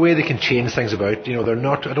the way they can change things about. They're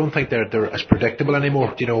not. I don't think they're as predictable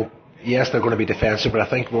anymore. Yes, they're going to be defensive, but I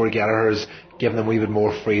think Rory Gallagher has given them a wee bit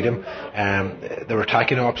more freedom. Their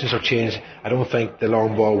attacking options have changed. I don't think the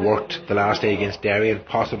long ball worked the last day against Derry, and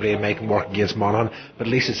possibly it might work against Monaghan, but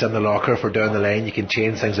at least it's in the locker for down the line. You can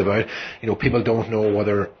change things about. People don't know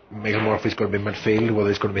whether Michael Murphy's going to be midfield, whether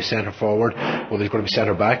he's going to be centre forward, whether he's going to be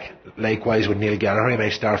centre back. Likewise with Neil Gallagher, he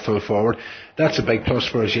might start full forward. That's a big plus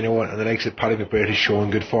for us, and the likes of Paddy McBride is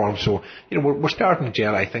showing good form. So, we're starting to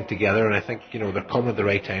gel, I think, together, and I think, they're coming at the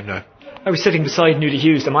right time now. I was sitting beside Nudie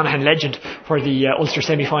Hughes, the Monaghan legend, for the Ulster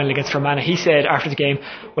semi-final against Fermanagh. He said after the game,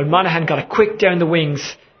 when Monaghan got a quick down the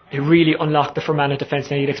wings, it really unlocked the Fermanagh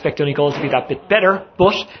defence. Now you'd expect Donegal to be that bit better,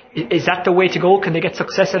 but is that the way to go? Can they get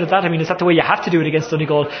success out of that? I mean, is that the way you have to do it against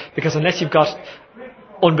Donegal? Because unless you've got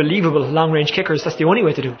unbelievable long-range kickers, that's the only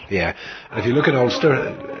way to do it. Yeah, and if you look at Ulster,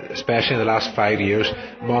 especially in the last 5 years,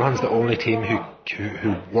 Monaghan's the only team who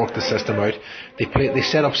work the system out. They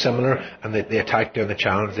set up similar, and they attack down the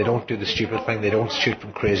challenge. They don't do the stupid thing. They don't shoot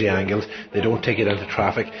from crazy angles. They don't take it into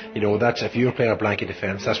traffic. That's, if you're playing a blanket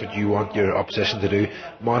defence, that's what you want your opposition to do.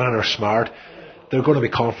 Monaghan are smart. They're going to be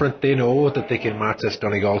confident. They know that they can match this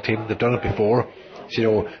Donegal team. They've done it before.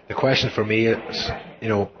 So the question for me is,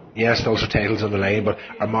 yes, those are titles on the line, but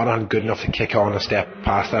are Monaghan good enough to kick on a step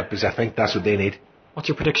past that? Because I think that's what they need. What's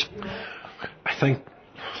your prediction? I think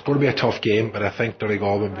it's going to be a tough game, but I think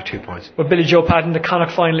Donegal will be 2 points. Well, Billy Joe Padden, the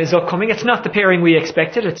Connacht final is upcoming. It's not the pairing we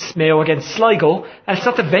expected. It's Mayo against Sligo, and it's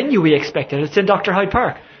not the venue we expected. It's in Dr. Hyde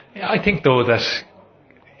Park. Yeah, I think though that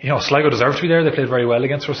Sligo deserved to be there. They played very well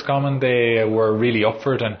against Roscommon. They were really up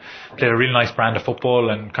for it and played a really nice brand of football,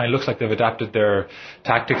 and kind of looks like they've adapted their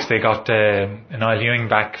tactics. They got Niall Ewing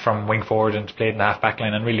back from wing forward and played in the half back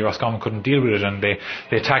line, and really Roscommon couldn't deal with it, and they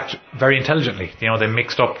attacked very intelligently. They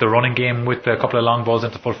mixed up the running game with a couple of long balls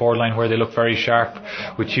into full forward line where they looked very sharp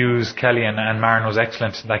with Hughes, Kelly and Marin was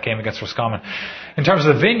excellent in that game against Roscommon. In terms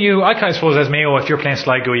of the venue, I kind of suppose as Mayo, if you're playing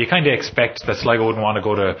Sligo, you kind of expect that Sligo wouldn't want to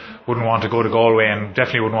go to Galway, and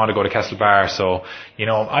definitely wouldn't want to go to Castlebar. So,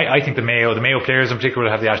 I think the Mayo players in particular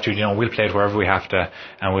will have the attitude, we'll play it wherever we have to,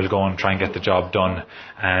 and we'll go and try and get the job done.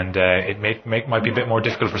 And it might be a bit more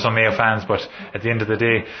difficult for some Mayo fans, but at the end of the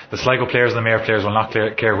day, the Sligo players and the Mayo players will not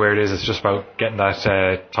care where it is. It's just about getting that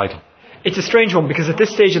title. It's a strange one, because at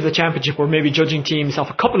this stage of the championship we're maybe judging teams off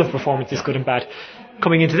a couple of performances, good and bad.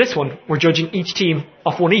 Coming into this one, we're judging each team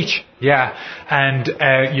off one each. Yeah,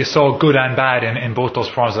 and you saw good and bad in both those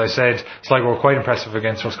performances. I said Sligo were quite impressive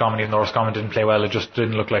against Roscommon, even though Roscommon didn't play well. It just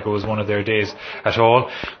didn't look like it was one of their days at all.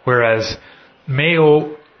 Whereas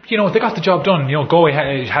Mayo, they got the job done. Galway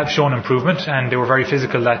have shown improvement, and they were very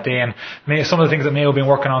physical that day, and some of the things that Mayo have been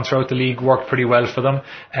working on throughout the league worked pretty well for them.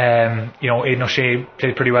 Aidan O'Shea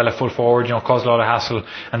played pretty well at full forward, caused a lot of hassle,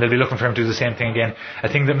 and they'll be looking for him to do the same thing again.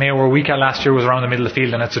 I think that Mayo were weak at last year was around the middle of the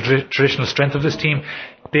field, and it's a traditional strength of this team.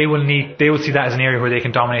 They will see that as an area where they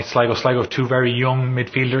can dominate Sligo. Sligo have two very young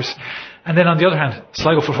midfielders. And then on the other hand,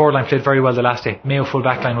 Sligo full forward line played very well the last day. Mayo full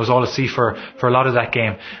back line was all at sea for a lot of that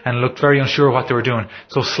game, and looked very unsure of what they were doing.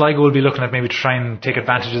 So Sligo will be looking at maybe to try and take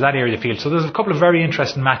advantage of that area of the field. So there's a couple of very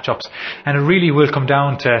interesting matchups, and it really will come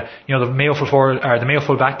down to the Mayo full forward or the Mayo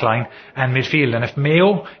full back line and midfield. And if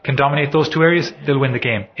Mayo can dominate those two areas, they'll win the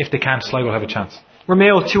game. If they can't, Sligo will have a chance. Were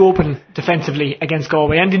Mayo too open defensively against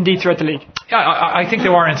Galway and indeed throughout the league? Yeah, I think they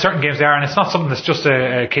were in certain games they are, and it's not something that's just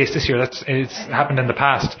a case this year. It's happened in the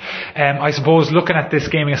past. I suppose looking at this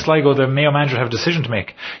game against Sligo, the Mayo manager have a decision to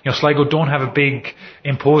make. Sligo don't have a big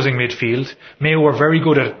imposing midfield. Mayo were very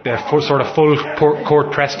good at the full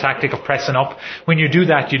court press tactic of pressing up. When you do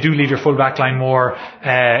that, you do leave your full back line more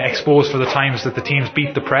exposed for the times that the teams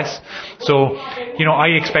beat the press. So, I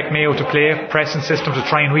expect Mayo to play a pressing system to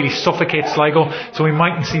try and really suffocate Sligo. So we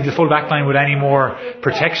mightn't see the full back line with any more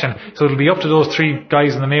protection. So it'll be up to those three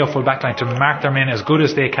guys in the Mayo full back line to mark their men as good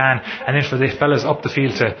as they can, and then for the fellas up the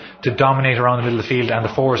field to dominate around the middle of the field, and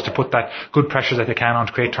the forwards to put that good pressure that they can on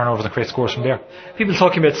to create turnovers and create scores from there. People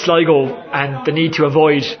talking about Sligo and the need to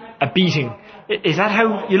avoid a beating. Is that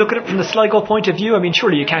how you look at it from the Sligo point of view? I mean,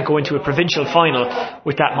 surely you can't go into a provincial final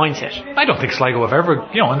with that mindset. I don't think Sligo have ever,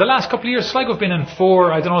 in the last couple of years, Sligo have been in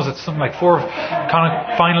four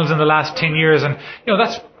Connacht finals in the last 10 years, and,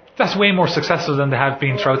 that's way more successful than they have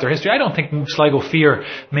been throughout their history. I don't think Sligo fear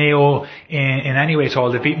Mayo in any way at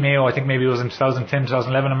all. They beat Mayo, I think maybe it was in 2010,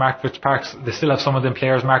 2011 in Markievicz Park. They still have some of them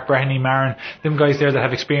players, Mark Breheny, Marin, them guys there that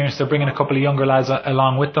have experience. They're bringing a couple of younger lads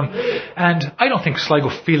along with them. And I don't think Sligo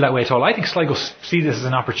feel that way at all. I think Sligo see this as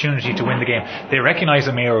an opportunity to win the game. They recognise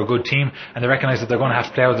that Mayo are a good team, and they recognise that they're going to have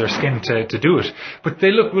to play out of their skin to do it. But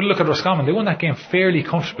we'll look at Roscommon. They won that game fairly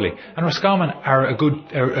comfortably. And Roscommon are a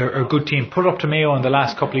good team, put up to Mayo in the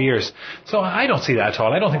last couple of years. So I don't see that at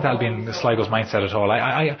all. I don't think that'll be in Sligo's mindset at all.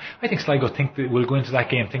 I think Sligo think that will go into that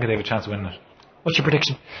game thinking they have a chance of winning it. What's your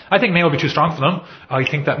prediction? I think Mayo will be too strong for them. I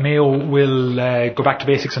think that Mayo will go back to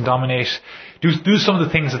basics and dominate. Do some of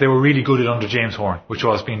the things that they were really good at under James Horn, which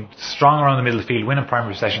was being strong around the middle of the field, winning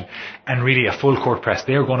primary possession, and really a full court press.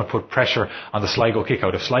 They're going to put pressure on the Sligo kick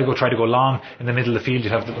out. If Sligo try to go long in the middle of the field,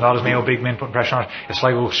 you'll have a lot of Mayo big men putting pressure on it. If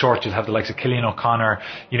Sligo goes short, you'll have the likes of Killian O'Connor,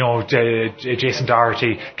 Jason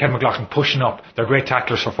Doherty, Kevin McLaughlin pushing up. They're great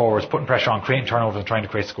tacklers for forwards, putting pressure on, creating turnovers and trying to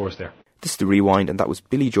create scores there. This is The Rewind, and that was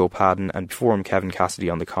Billy Joe Padden, and before him Kevin Cassidy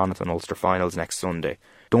on the Connacht and Ulster finals next Sunday.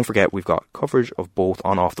 Don't forget we've got coverage of both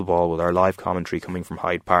on off the ball with our live commentary coming from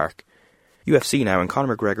Hyde Park. UFC now, and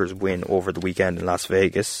Conor McGregor's win over the weekend in Las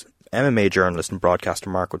Vegas. MMA journalist and broadcaster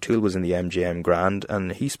Mark O'Toole was in the MGM Grand,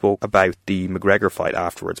 and he spoke about the McGregor fight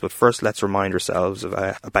afterwards. But first, let's remind ourselves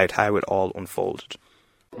about how it all unfolded.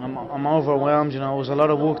 I'm overwhelmed, it was a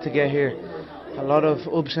lot of work to get here. A lot of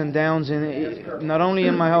ups and downs, not only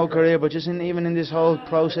in my whole career, but just even in this whole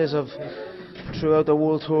process of throughout the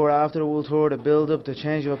World Tour, after the World Tour, the build-up, the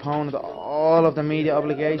change of opponent, all of the media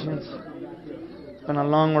obligations. It's been a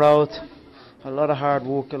long road, a lot of hard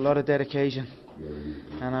work, a lot of dedication,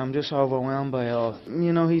 and I'm just overwhelmed by it all.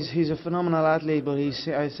 He's a phenomenal athlete, but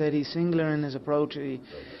I said he's singular in his approach.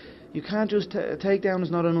 You can't just takedown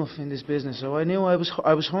is not enough in this business. So I knew I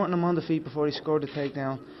was hunting him on the feet before he scored the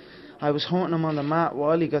takedown. I was hunting him on the mat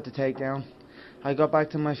while he got the takedown. I got back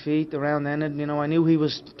to my feet, the round ended. I knew he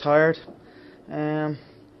was tired, and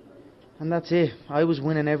that's it. I was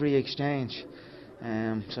winning every exchange,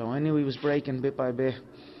 so I knew he was breaking bit by bit.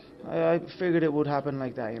 I figured it would happen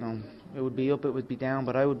like that. It would be up, it would be down,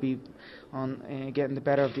 but I would be on getting the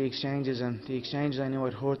better of the exchanges, and the exchanges I knew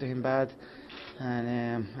I'd hurt him bad,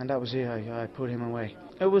 and that was it. I put him away.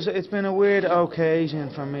 It's been a weird occasion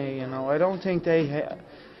for me. I don't think they.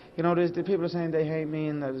 There's the people are saying they hate me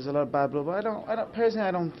and that there's a lot of bad blood, but I don't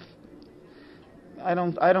personally.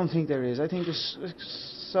 I don't think there is. I think there's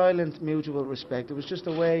silent mutual respect. It was just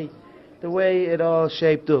the way it all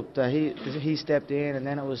shaped up. That he stepped in, and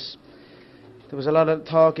then there was a lot of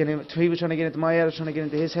talk, and he was trying to get into my head, I was trying to get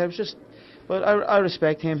into his head. But I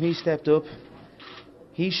respect him. He stepped up.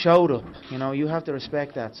 He showed up. You have to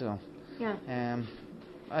respect that. So yeah.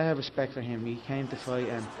 I have respect for him. He came to fight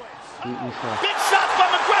and we fought. Big shot from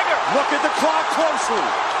McGregor. Look at the clock closely.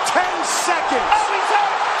 10 seconds. Oh, he's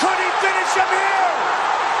out. Could he finish him here?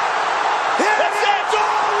 It's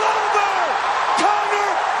all over.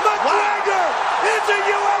 Conor McGregor is a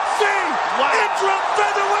UFC interim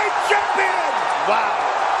featherweight champion. Wow.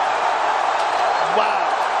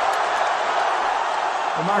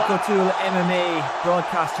 Well, Mark O'Toole, MMA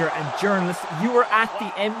broadcaster and journalist, you were at the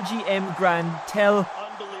MGM Grand. Tell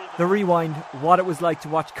The Rewind what it was like to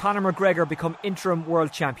watch Conor McGregor become interim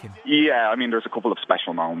world champion. Yeah, there's a couple of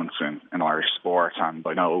special moments in Irish sport, and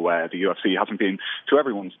I know the UFC hasn't been to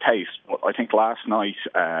everyone's taste, but I think last night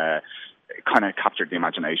kind of captured the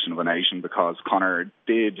imagination of a nation, because Conor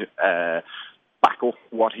did back up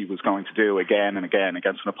what he was going to do again and again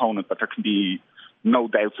against an opponent that there can be no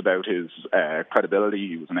doubts about his credibility.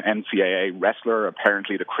 He was an NCAA wrestler,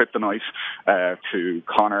 apparently the kryptonite to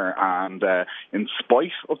Conor, and in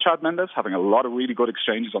spite of Chad Mendes having a lot of really good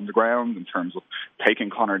exchanges on the ground in terms of taking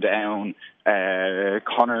Conor down,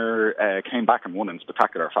 Conor came back and won in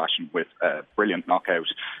spectacular fashion with a brilliant knockout.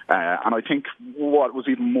 And I think what was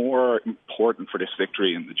even more important for this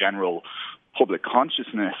victory in the general public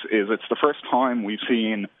consciousness is it's the first time we've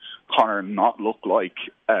seen Conor not look like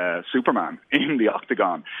Superman in the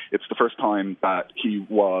octagon. It's the first time that he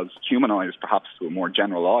was humanised perhaps to a more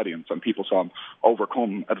general audience, and people saw him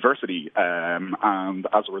overcome adversity, and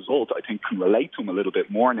as a result I think can relate to him a little bit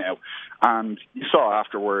more now. And you saw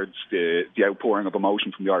afterwards the outpouring of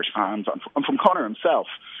emotion from the Irish fans and from Conor himself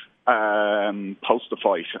post the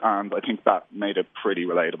fight, and I think that made it pretty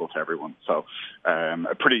relatable to everyone. So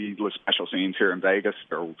a pretty special scenes here in Vegas.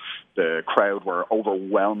 The crowd were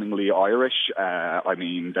overwhelmingly Irish. I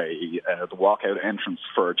mean, the walkout entrance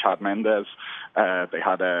for Chad Mendes, they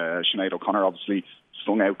had Sinead O'Connor obviously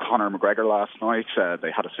sung out Conor McGregor last night.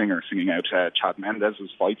 They had a singer singing out Chad Mendes'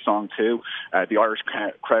 fight song too. The Irish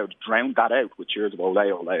crowd drowned that out with cheers of ole,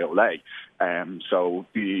 ole, ole. So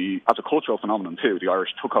as a cultural phenomenon too, the Irish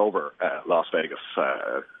took over Las Vegas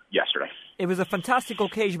yesterday. It was a fantastic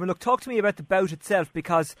occasion, but look, talk to me about the bout itself,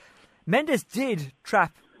 because Mendes did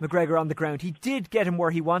trap McGregor on the ground. He did get him where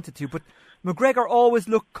he wanted to, but McGregor always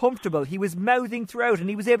looked comfortable. He was mouthing throughout and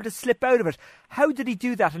he was able to slip out of it. How did he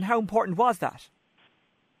do that, and how important was that?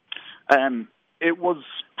 It was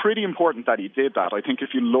pretty important that he did that. I think if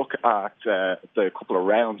you look at the couple of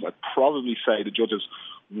rounds, I'd probably say the judges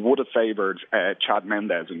would have favoured Chad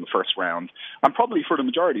Mendes in the first round, and probably for the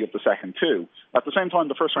majority of the second too. At the same time,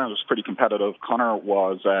 the first round was pretty competitive. Conor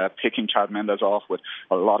was picking Chad Mendes off with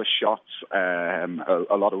a lot of shots, a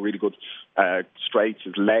lot of really good straights.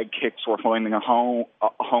 His leg kicks were finding a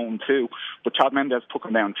home too, but Chad Mendes took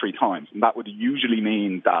him down 3 times, and that would usually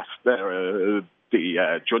mean that the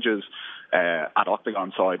judges at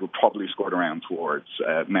Octagon side would probably scored around towards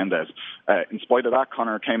Mendes. In spite of that,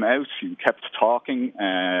 Conor came out. He kept talking.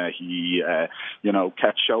 He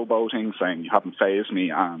kept showboating, saying, "You haven't fazed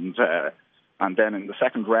me." And then in the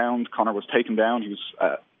second round, Conor was taken down. He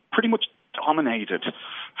was pretty much dominated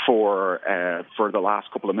for the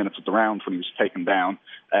last couple of minutes of the round when he was taken down.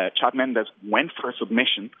 Chad Mendes went for a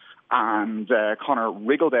submission, and Conor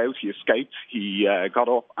wriggled out. He escaped. He got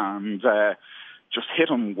up and just hit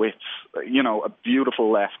him with, a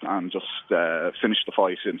beautiful left, and just finished the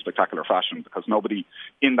fight in spectacular fashion, because nobody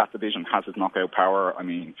in that division has his knockout power. I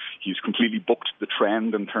mean, he's completely booked the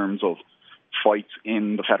trend in terms of fights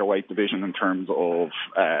in the featherweight division, in terms of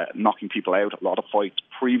knocking people out. A lot of fights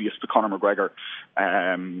previous to Conor McGregor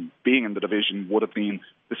being in the division would have been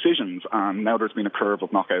decisions, and now there's been a curve of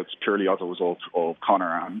knockouts purely as a result of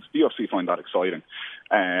Conor, and the UFC find that exciting.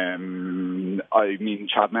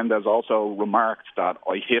 Chad Mendes also remarked that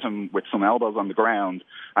I hit him with some elbows on the ground,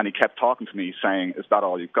 and he kept talking to me saying, "Is that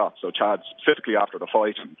all you've got?" So Chad, specifically after the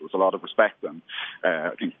fight, and there was a lot of respect, and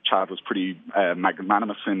I think Chad was pretty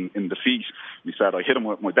magnanimous in defeat. He said, "I hit him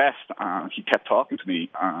with my best," and he kept talking to me,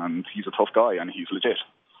 and he's a tough guy, and he's legit.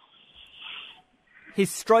 His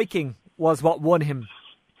striking was what won him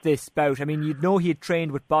this bout. I mean, you'd know he had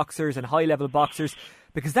trained with boxers and high-level boxers,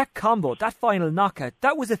 because that combo, that final knockout,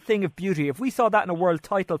 that was a thing of beauty. If we saw that in a world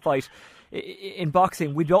title fight in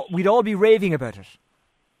boxing, we'd all be raving about it.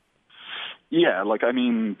 Yeah,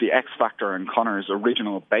 the X factor in Conor's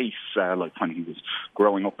original base, when he was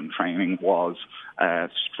growing up and training, was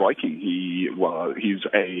striking. He's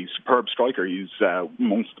a superb striker. He's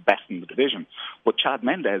amongst the best in the division. But Chad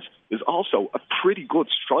Mendes is also a pretty good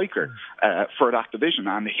striker for that division,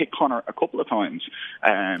 and hit Conor a couple of times.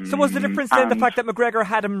 So was the difference then the fact that McGregor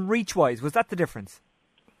had him reach-wise? Was that the difference?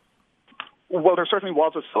 Well, there certainly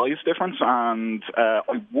was a size difference, and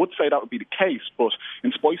I would say that would be the case, but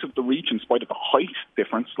in spite of the reach, in spite of the height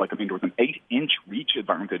difference, there was an 8-inch reach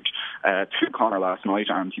advantage to Conor last night,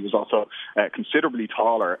 and he was also considerably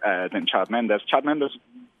taller than Chad Mendes. Chad Mendes,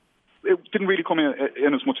 it didn't really come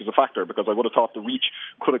in as much as a factor, because I would have thought the reach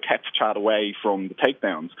could have kept Chad away from the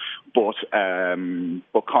takedowns, but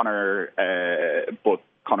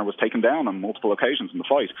Conor was taken down on multiple occasions in the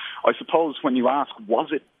fight. I suppose when you ask,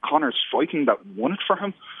 was it Conor's striking that won it for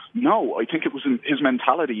him? No, I think it was his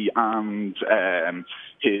mentality and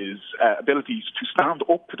his abilities to stand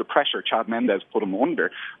up to the pressure Chad Mendes put him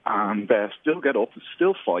under, and still get up,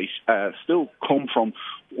 still fight, still come from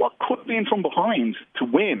what could have been from behind to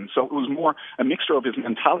win. So it was more a mixture of his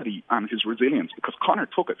mentality and his resilience, because Conor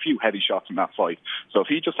took a few heavy shots in that fight. So if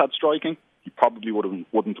he just had striking, he probably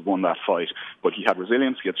wouldn't have won that fight. But he had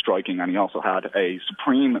resilience, he had striking, and he also had a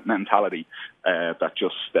supreme mentality that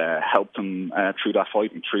just helped him through that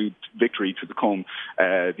fight and through victory to become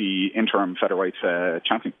the interim featherweight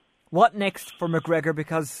champion. What next for McGregor?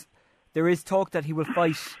 Because there is talk that he will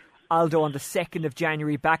fight Aldo on the 2nd of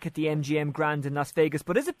January back at the MGM Grand in Las Vegas.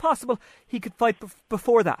 But is it possible he could fight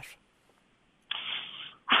before that?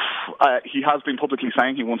 He has been publicly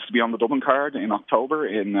saying he wants to be on the Dublin card in October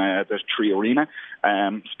in the Tree Arena.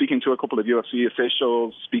 Speaking to a couple of UFC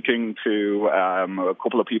officials, speaking to a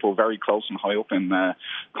couple of people very close and high up in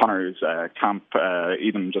Conor's camp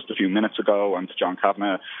even just a few minutes ago, and to John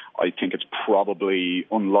Kavanagh, I think it's probably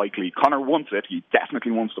unlikely. Conor wants it. He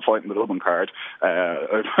definitely wants to fight in the Dublin card.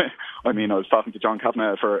 I mean, I was talking to John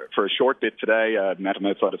Kavanagh for a short bit today. I met him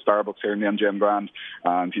outside of Starbucks here in the MGM Grand,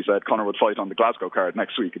 and he said Conor would fight on the Glasgow card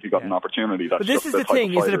next week if he got an opportunity. That's but this is the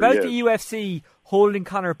thing, is it about the UFC holding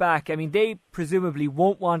Conor back? I mean, they presumably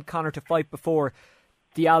won't want Conor to fight before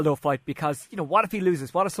the Aldo fight, because, you know, what if he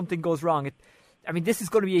loses? What if something goes wrong? I mean, this is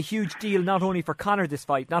going to be a huge deal, not only for Conor, this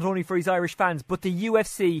fight, not only for his Irish fans, but the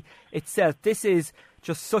UFC itself. This is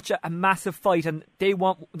just such a massive fight, and they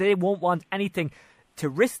won't want anything to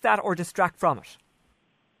risk that or distract from it.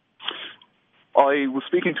 I was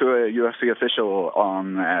speaking to a UFC official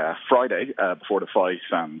on Friday before the fight,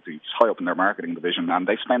 and he's high up in their marketing division, and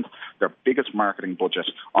they spent their biggest marketing budget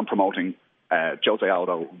on promoting Jose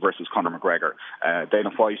Aldo versus Conor McGregor.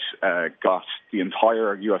 Dana White got the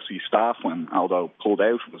entire UFC staff, when Aldo pulled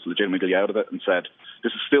out, was legitimately out of it, and said,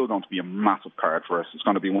 this is still going to be a massive card for us. It's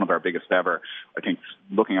going to be one of our biggest ever. I think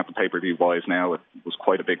looking at the pay-per-view wise now, it was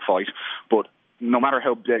quite a big fight. But no matter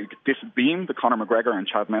how big this has been, the Conor McGregor and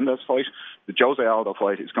Chad Mendes fight, the Jose Aldo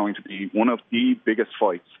fight is going to be one of the biggest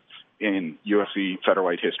fights in UFC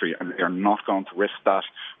featherweight history, and they are not going to risk that.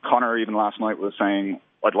 Conor even last night was saying,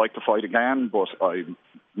 I'd like to fight again, but I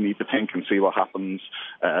need to think and see what happens.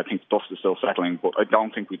 I think the dust is still settling, but I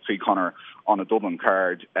don't think we'd see Conor on a Dublin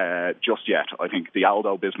card just yet. I think the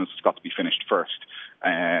Aldo business has got to be finished first,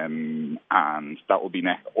 and that will be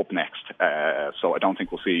up next. So I don't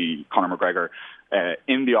think we'll see Conor McGregor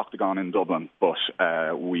in the octagon in Dublin, but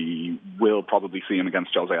we will probably see him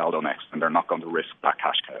against Jose Aldo next, and they're not going to risk that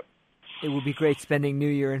cash cow. It would be great spending New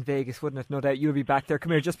Year in Vegas, wouldn't it? No doubt you'll be back there.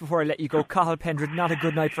 Come here, just before I let you go, Cathal Pendred, not a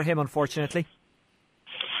good night for him, unfortunately.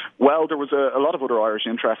 Well, there was a lot of other Irish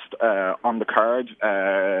interest on the card.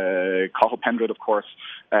 Cathal Pendred, of course,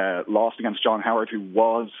 lost against John Howard, who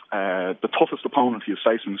was the toughest opponent he has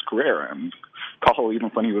faced in his career. And Cathal, even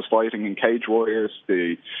when he was fighting in Cage Warriors,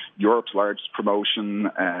 Europe's largest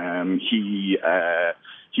promotion,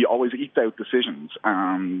 he always eked out decisions,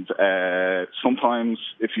 and sometimes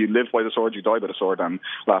if you live by the sword, you die by the sword. And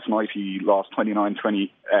last night he lost 29-28,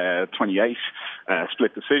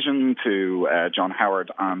 split decision to John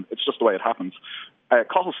Howard, and it's just the way it happens.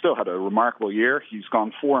 Cathal still had a remarkable year. He's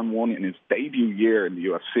gone 4-1 in his debut year in the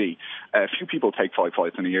UFC. Few people take 5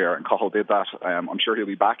 fights in a year, and Cathal did that. I'm sure he'll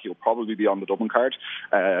be back. He'll probably be on the Dublin card.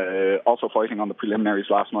 Also fighting on the preliminaries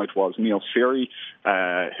last night was Neil Seary,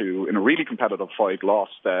 who in a really competitive fight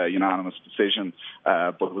lost unanimous decision,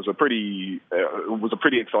 but it was a pretty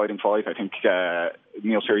exciting fight. I think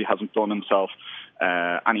Neil Seary hasn't done himself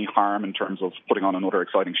any harm in terms of putting on another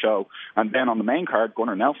exciting show. And then on the main card,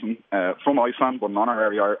 Gunnar Nelson from Iceland, but an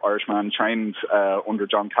honorary Irishman, trained under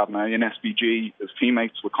John Kavanagh in SBG, his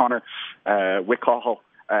teammates with Conor, with Cathal,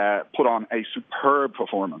 put on a superb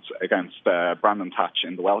performance against Brandon Thatch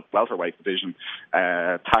in the welterweight division.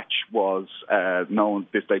 Thatch was known,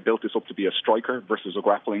 they built this up to be a striker versus a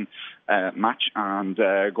grappling match, and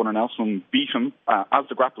Gunnar Nelson beat him as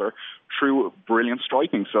the grappler through brilliant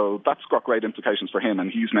striking. So that's got great implications for him,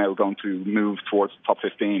 and he's now going to move towards the top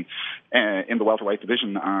 15 in the welterweight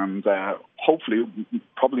division, and hopefully,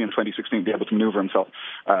 probably in 2016, be able to maneuver himself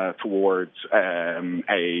towards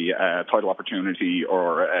a title opportunity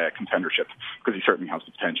or a contendership, because he certainly has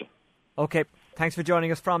the potential. Okay, thanks for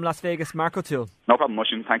joining us from Las Vegas, Mark O'Toole. No problem,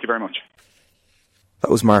 Mushin. Thank you very much.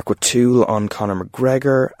 That was Mark O'Toole on Conor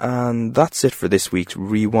McGregor, and that's it for this week's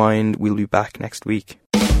Rewind. We'll be back next week.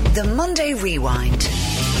 The Monday Rewind.